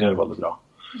slutter å fungere veldig bra?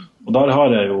 Og der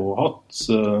har jeg jo hatt,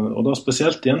 og da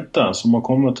spesielt jenter som har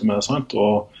kommet til meg, sant,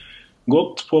 og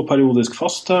gått på periodisk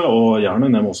faste, og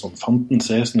gjerne ned mot sånn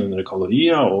 1500-1600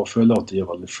 kalorier, og føler at de er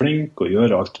veldig flinke og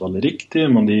gjør alt veldig riktig,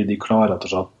 men de klarer rett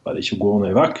og slett bare ikke å gå ned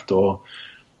i vekt.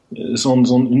 Og sånn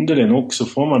underlig nok så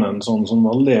får man en sånn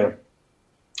veldig,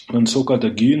 den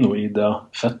såkalte gynoide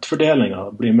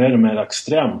fettfordelingen blir mer og mer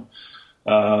ekstrem.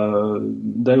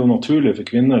 Det jo naturlig for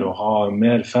kvinner å ha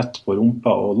mer fett på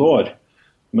rumpa og lår,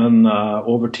 men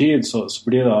over tid så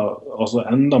blir det altså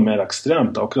enda mer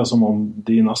ekstremt, akkurat som om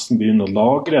de nesten begynner å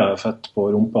lagre fett på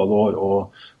rumpa og lår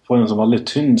og får en sånn veldig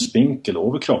tynn, spinkel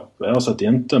overkropp. Jeg har sett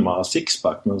jenter med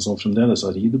sixpack, men som fremdeles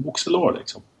har ridebukselår,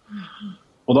 liksom.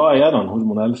 Og da det en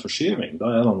hormonell forskyving,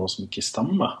 da det noe som ikke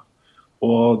stemmer.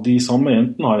 Og de samme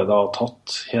jentene har jeg da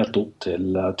tatt helt opp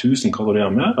til 1000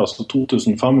 kalorier mer, altså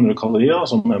 2500 kalorier,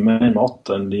 som mer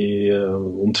mat enn de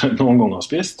omtrent noen gang har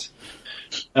spist.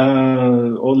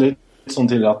 Og litt sånn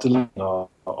tilrettelegging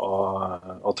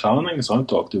av trening,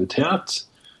 sant, og aktivitet,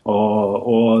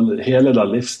 og hele det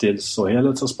livsstils- og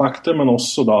helhetsaspektet, men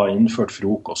også da innført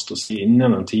frokost, og si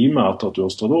innen en time etter at du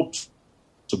har stått opp,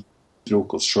 så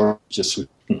frokost selv ikke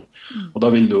sulten. Og da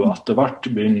vil du etter hvert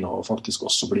begynne å faktisk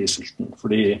også bli sulten,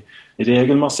 fordi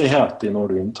regelmessighet i når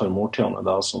du inntar måltidene er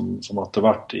det som etter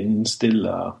hvert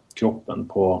innstiller kroppen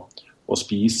på å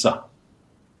spise.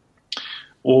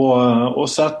 Og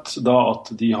sett da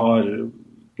at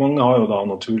mange har jo da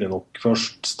naturlig nok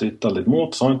først strittet litt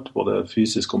mot, sant? Både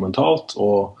fysisk og mentalt,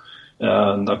 og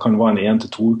det kan være en 1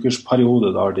 til 2 ukers periode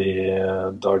der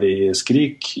de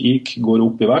går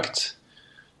opp i vekt,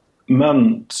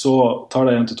 men så tar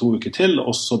det 1 til 2 uker til,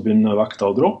 og så begynner vekta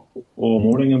å droppe, og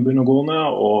målingen begynner å gå ned,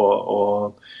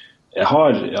 og jeg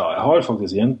har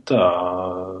faktisk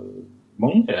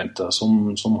mange jenter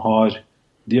som har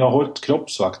holdt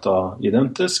kroppsvekta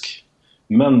identisk,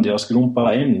 men de har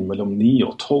skrumpet inn mellom 9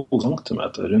 og 12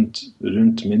 centimeter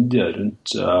rundt midje,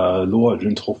 rundt lår,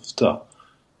 rundt hofte,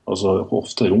 altså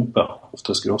hofte, rumpe,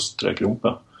 hofte, skråstrek,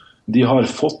 rumpe. De har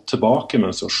fått tilbake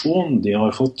menstruasjon, de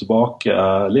har fått tilbake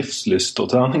livslyst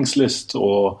og treningslyst,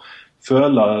 og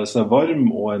føler seg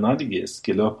varm og energisk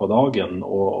i løpet av dagen,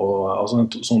 og altså en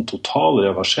sånn total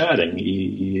reversering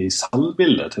i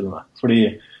selvbildet til og med. Fordi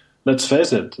let's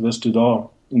face it, hvis du da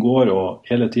går og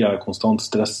hele tiden konstant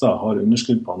stresset, har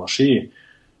underskudd på energi,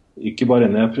 ikke bare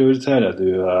nedprioriterer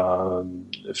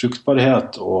du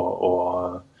fruktbarhet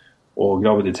og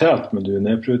graviditet, men du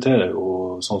nedprioriterer jo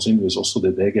sannsynligvis også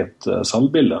ditt eget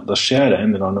selvbilde. Det skjer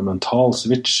en eller annen mental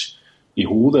switch i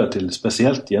hodet til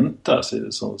spesielt jenter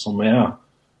som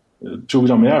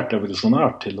programmert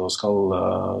evolusjonært til å skal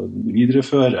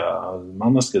videreføre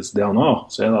menneskets DNA,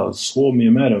 så det så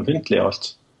mye mer ømfintlig i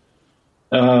alt.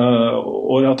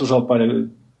 Og rett og slett bare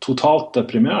totalt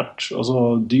deprimert,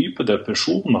 altså dype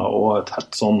depresjoner og et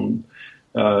helt sånn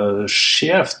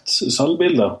skjevt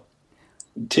selvbilde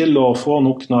til å få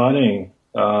nok næring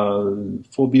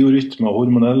få biorytme og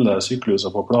hormonelle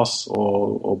sykluser på plass,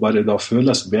 og bare da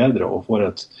føles bedre, og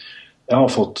jeg har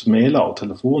fått mailer og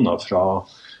telefoner fra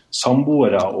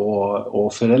samboere og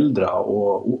foreldre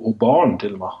og barn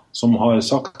til meg, som har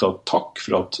sagt at takk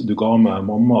for at du ga meg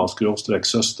mamma,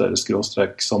 _søster,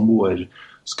 _samboer,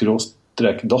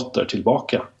 _datter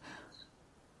tilbake.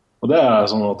 Og det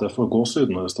sånn at jeg får gåsehud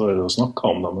når jeg står og snakker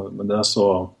om det, men det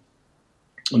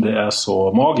så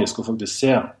magisk å faktisk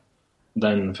se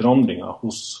den forandringen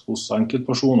hos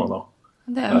enkeltpersoner da.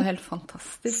 Det jo helt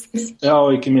fantastisk. Ja,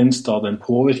 og ikke minst da den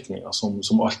påvirkningen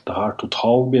som alt det her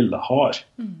totalbildet har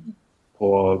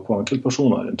på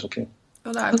enkeltpersoner rundt omkring.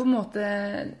 Og det jo på en måte,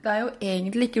 det jo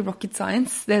egentlig ikke rocket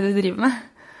science, det du driver med.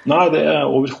 Nei, det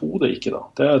overhodet ikke da.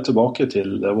 Det tilbake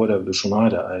til vår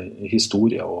evolusjonære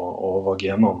historie og hva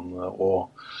genene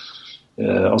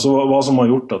altså hva som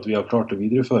har gjort at vi har klart å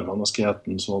videreføre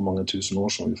menneskeheten så mange tusen år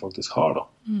som vi faktisk har da.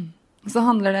 Så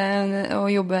handler det å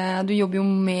du jobber jo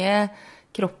med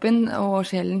kroppen og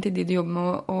sjelen til de du jobber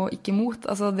med, og ikke mot.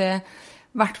 Altså det,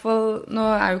 i hvert fall, nå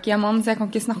jo ikke jeg mann, så jeg kan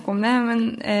ikke snakke om det, men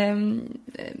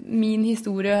min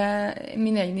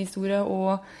egen historie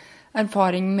og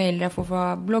erfaring med mailer jeg får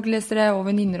fra blogglesere og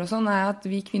venninner og sånn, at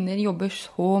vi kvinner jobber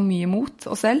så mye mot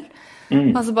oss selv.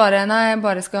 Altså jeg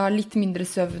bare skal ha litt mindre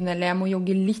søvn, eller jeg må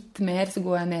jogge litt mer, så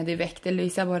går jeg ned i vekt, eller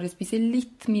hvis jeg bare spiser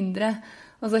litt mindre.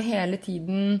 Altså hele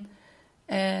tiden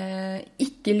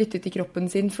ikke lytte til kroppen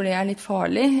sin, for det litt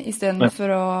farlig, i stedet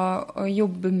for å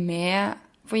jobbe med,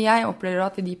 for jeg opplever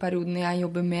at i de periodene jeg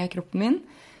jobber med kroppen min,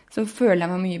 så føler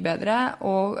jeg meg mye bedre,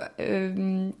 og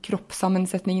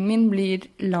kroppssammensetningen min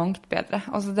blir langt bedre.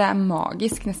 Altså det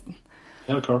magisk nesten.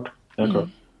 Helt klart.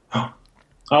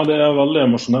 Ja, det veldig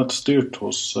emosjonelt styrt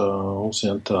hos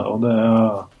jenter, og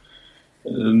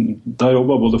det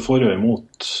jobber både for og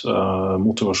imot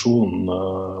motivasjonen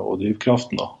og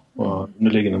drivkraften da, og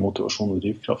underliggende motivasjon og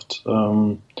drivkraft.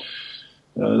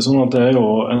 Sånn at det jo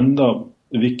enda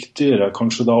viktigere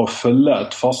kanskje da å følge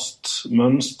et fast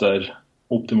mønster,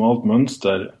 optimalt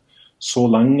mønster, så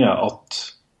lenge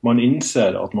at man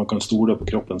innser at man kan stole på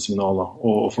kroppens signaler,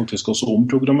 og faktisk også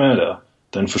omprogrammere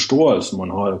den forståelsen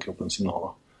man har av kroppens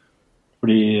signaler.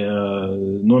 Fordi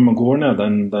når man går ned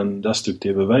den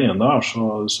destruktive veien der,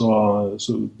 så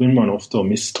begynner man ofte å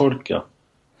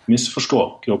misforstå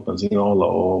kroppens signaler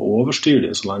og overstyre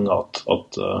dem så lenge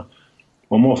at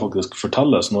man må faktisk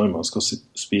fortelles når man skal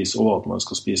spise, og at man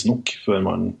skal spise nok før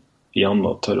man igjen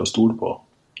tør å stole på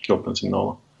kroppens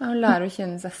signaler. Og lære å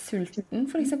kjenne seg sulten.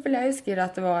 For eksempel, jeg husker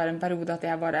at det var en periode at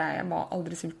jeg var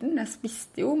aldri sulten. Jeg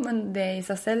spiste jo, men det i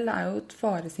seg selv jo et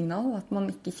faresignal, at man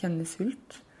ikke kjenner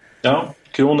sult. Ja,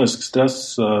 kronisk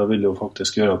stress vil jo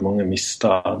faktisk gjøre at mange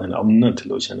mister den evnen til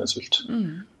å kjenne sult.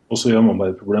 Og så gjør man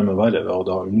bare problemet verre ved å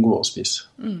da unngå å spise.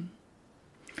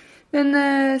 Men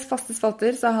faste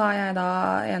spalter, så har jeg da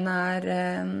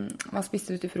hva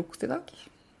spiste du til frokost i dag?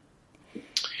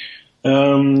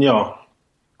 Ja,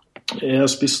 jeg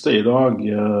spiste i dag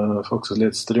faktisk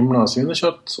litt strimla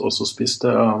svinekjøtt, og så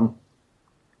spiste jeg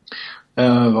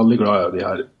veldig glad i de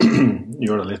her,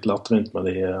 gjør det litt lettvint med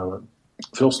de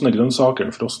frosne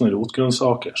grønnsakene, frosne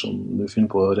rotgrønnsaker som du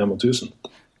finner på Rema 1000.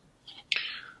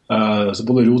 Så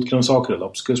både rotgrønnsaker og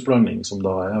lapskausblanding, som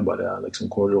da bare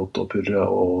liksom kålrot og purre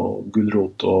og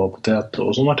gulrot og potet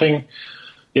og sånne ting,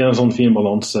 i en sånn fin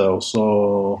balanse. Og så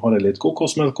har jeg litt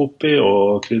kokosmelk oppi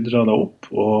og krydrer det opp,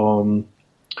 og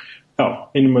ja,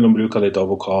 innimellom bruker jeg litt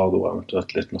avokado,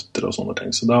 eventuelt litt nøtter og sånne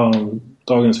ting. Så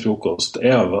dagens frokost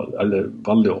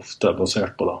veldig ofte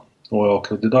basert på det. Og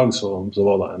akkurat i dag så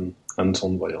var det en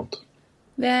sånn variant.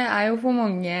 Det jo for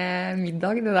mange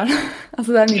middag, det der.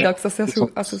 Altså det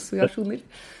middagsassosiasjoner.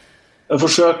 Jeg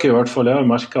forsøker i hvert fall, jeg har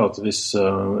merket at hvis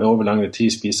jeg over lengre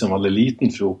tid spiser en veldig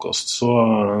liten frokost,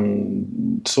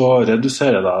 så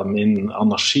reduserer det min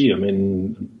energi og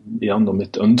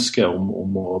mitt ønske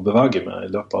om å bevege meg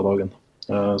i løpet av dagen.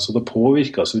 Så det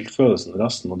påvirker sultfølelsen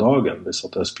resten av dagen hvis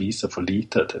at jeg spiser for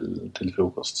lite til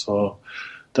frokost. Så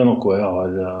det noe jeg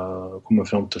har kommet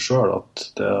frem til selv, at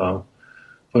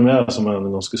for meg som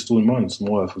en ganske stor mann, så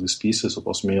må jeg faktisk spise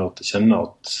såpass mye at jeg kjenner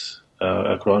at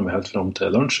jeg klarer meg helt frem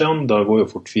til lunsj igjen. Da går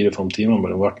jo fort 4-5 timer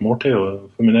mellom hvert måltid,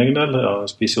 og for min egen del, jeg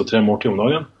spiser jo 3 måltid om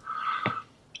dagen.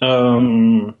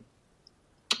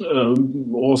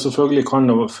 Og selvfølgelig kan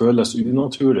det føles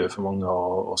unaturlig for mange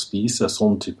å spise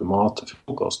sånn type mat til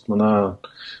frokost, men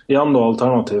igjen da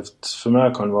alternativt for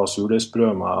meg kan det være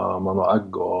surdeigsbrød med noe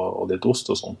egg og litt ost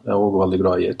og sånn. Jeg også veldig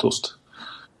glad i geitost.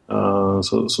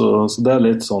 Så det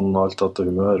litt sånn alt etter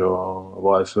humør og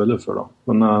hva jeg føler for da.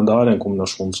 Men det en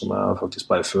kombinasjon som jeg faktisk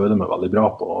bare føler meg veldig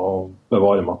bra på, og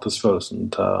bevarer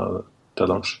mattesfølelsen til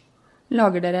lunsj.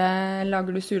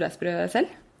 Lager du surdeigsbrød selv?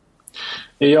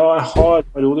 Ja, jeg har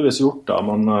periodevis gjort det,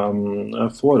 men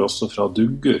jeg får også fra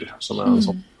Duggur, som en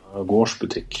sånn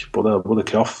gårdsbutikk, både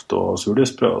kraft og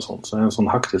surdeigsbrød og sånt. Så en sånn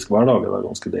hektisk hverdag det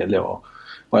ganske deilig å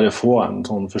bare få en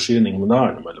sånn forsyning med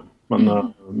der imellom.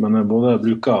 Men jeg både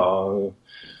bruker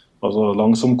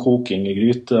langsomkoking i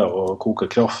gryte og koker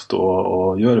kraft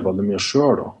og gjør veldig mye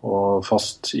selv. Og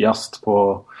fast gjest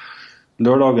på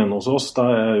lørdagen hos oss,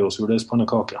 det jo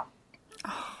surdeigspannekake.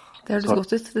 Det høres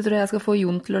godt ut. Det tror jeg skal få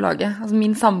Jon til å lage. Altså,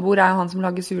 min samboer jo han som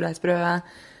lager surdeigsbrød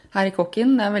her i kokken.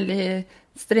 Det veldig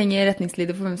strenge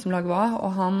retningslinjer for hvem som lager hva,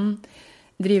 og han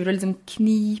driver og liksom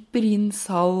kniper inn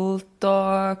salt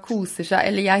og koser seg,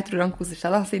 eller jeg tror han koser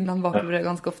seg da, siden han baker brød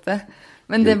ganske ofte.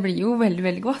 Men det blir jo veldig,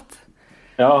 veldig godt.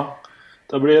 Ja,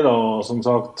 det blir da, som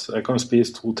sagt, jeg kan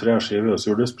spise 2-3 skiver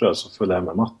surdeigsbrød, så føler jeg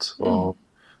meg matt. Og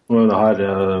nå det her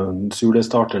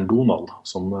surdeigstarteren Donald,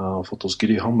 som har fått oss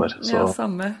Gry Hammer. Så, ja,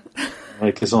 samme.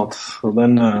 Ikke sant?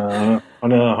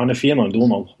 Han fin av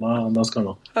Donald, det skal han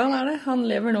ha. Han det. Han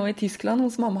lever nå i Tyskland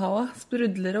hos mamma Hava,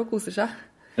 sprudler og koser seg.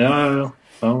 Ja,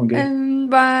 gøy.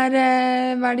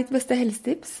 Hva ditt beste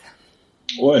helsetips?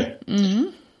 Oi,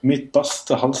 mitt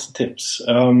beste helsetips?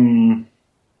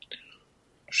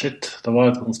 Shit, det var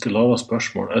et ganske lavt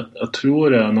spørsmål. Jeg tror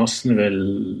jeg nesten vil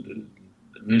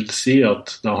si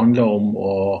at det handler om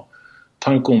å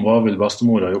tenke om hva vil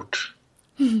bestemor ha gjort.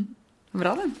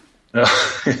 Bra den. Ja.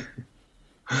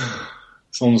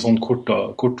 sånn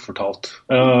kort fortalt.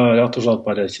 Rett og slett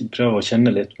bare prøve å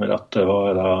kjenne litt med rette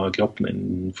hva kroppen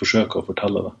din forsøker å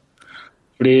fortelle det.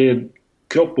 Fordi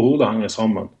kropp og hode henger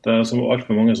sammen. Det så alt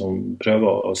for mange som prøver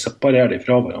å separere dem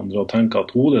fra hverandre og tenke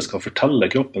at hodet skal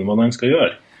fortelle kroppen hva den skal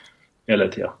gjøre hele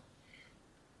tiden.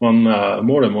 Men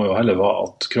målet må jo heller være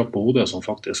at kropp og hode som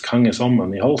faktisk henger sammen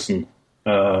i halsen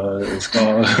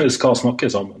skal snakke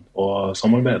sammen og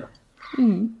samarbeide.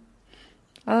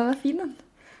 Ja, den fin den.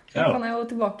 Ja. Så kan jeg jo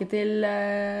tilbake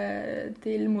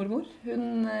til mormor. Hun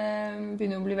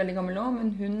begynner jo å bli veldig gammel nå, men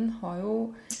hun har jo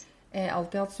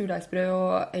alltid hatt surdeigsbrød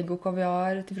og egg og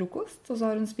kaviar til frokost. Og så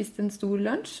har hun spist en stor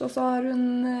lunsj, og så har hun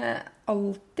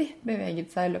alltid beveget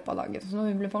seg i løpet av dagen. Så når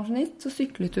hun ble pensjonist, så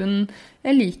syklet hun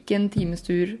en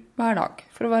timestur hver dag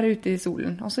for å være ute i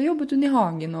solen. Og så jobbet hun i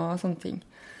hagen og sånne ting.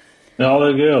 Ja,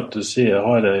 det gøy at du sier jeg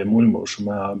har en mormor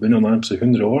som begynner å nærme seg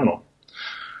 100 år nå.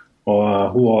 Og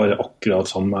hun har akkurat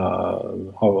samme,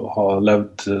 har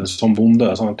levd som bonde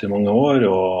i mange år,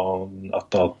 og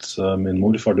etter at min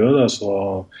morfar døde,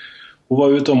 så hun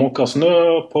var ute og måkket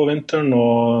snø på vinteren,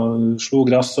 og slo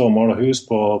gresset og malet hus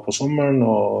på sommeren,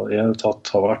 og i hele tatt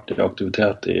har vært i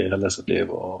aktivitet i hele sitt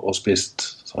liv, og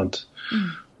spist, sant?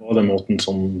 Og den måten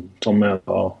som er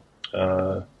da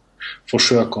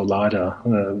forsøker å lære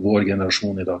vår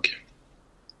generasjon i dag.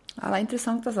 Ja, det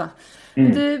interessant altså.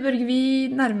 Du, Børge, vi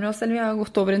nærmer oss, eller vi har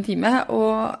gått over en time,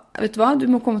 og vet du hva, du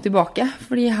må komme tilbake,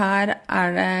 fordi her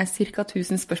det cirka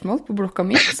 1000 spørsmål på blokka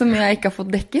mi, som jeg ikke har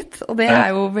fått dekket, og det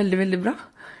jo veldig, veldig bra.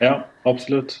 Ja,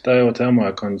 absolutt. Det jo et tema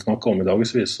jeg kan snakke om i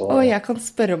dagesvis. Og jeg kan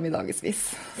spørre om i dagesvis.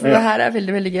 Så det her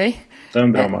veldig, veldig gøy. Det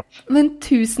en bra match. Men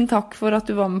tusen takk for at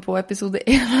du var med på episode 1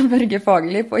 av Børge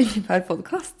Fagerli på Ingefær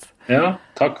podcast. Ja,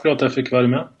 takk for at jeg fikk være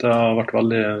med. Det har vært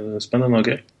veldig spennende og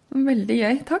gøy. Veldig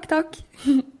gøy. Takk.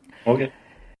 Ok.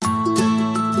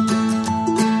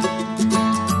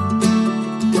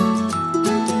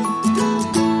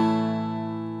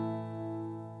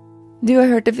 Du har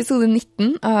hørt episode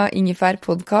 19 av Ingefær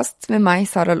podcast med meg,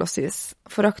 Sara Lossius.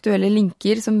 For aktuelle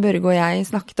linker som Børge og jeg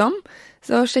snakket om,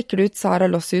 så sjekker du ut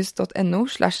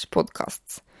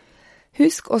saralossius.no/podcast.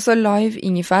 Husk også live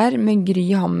Ingefær med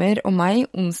Gry Hammer og meg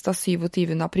onsdag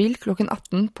 27. april klokken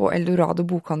 18 på Eldorado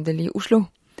bokhandel i Oslo.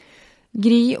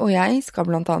 Gry og jeg skal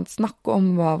blant annet snakke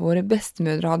om hva våre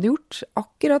bestemødre hadde gjort,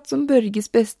 akkurat som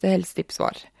Børges beste helsetips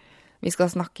var. Vi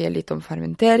skal snakke litt om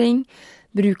fermentering,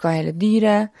 bruk av hele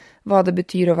dyret, hva det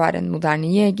betyr å være en moderne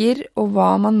jeger, og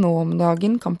hva man nå om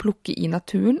dagen kan plukke i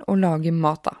naturen og lage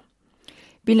mat av.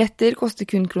 Billetter koster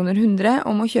kun kroner 100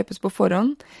 og må kjøpes på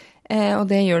forhånd, og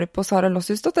det gjør det på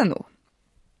saralossius.no.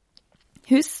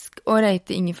 Husk å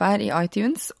rate Ingefær i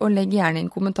iTunes, og legg gjerne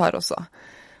en kommentar også.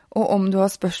 Og om du har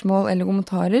spørsmål eller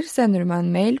kommentarer, sender du meg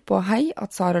en mail på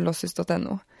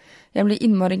hei@saralossius.no. Jeg blir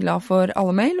innmari glad for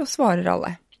alle mail og svarer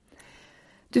alle.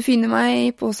 Du finner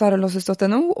meg på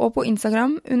saralossius.no og på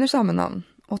Instagram under samme navn.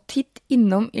 Og titt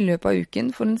innom i løpet av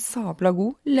uken for en sabla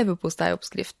god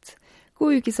leverpostei-oppskrift.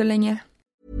 God uke så lenge.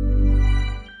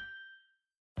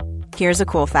 Here's a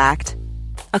cool fact.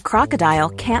 A crocodile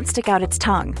can't stick out its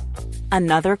tongue.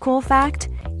 Another cool fact,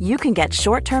 you can get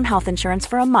short-term health insurance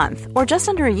for a month or just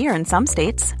under a year in some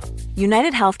states.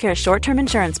 United Healthcare short-term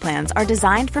insurance plans are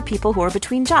designed for people who are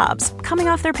between jobs, coming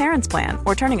off their parents' plan,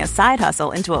 or turning a side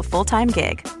hustle into a full-time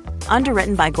gig.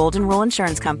 Underwritten by Golden Rule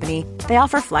Insurance Company, they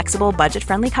offer flexible,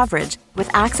 budget-friendly coverage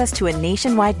with access to a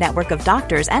nationwide network of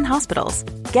doctors and hospitals.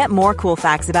 Get more cool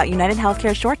facts about United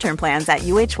Healthcare short-term plans at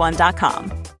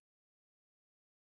uh1.com.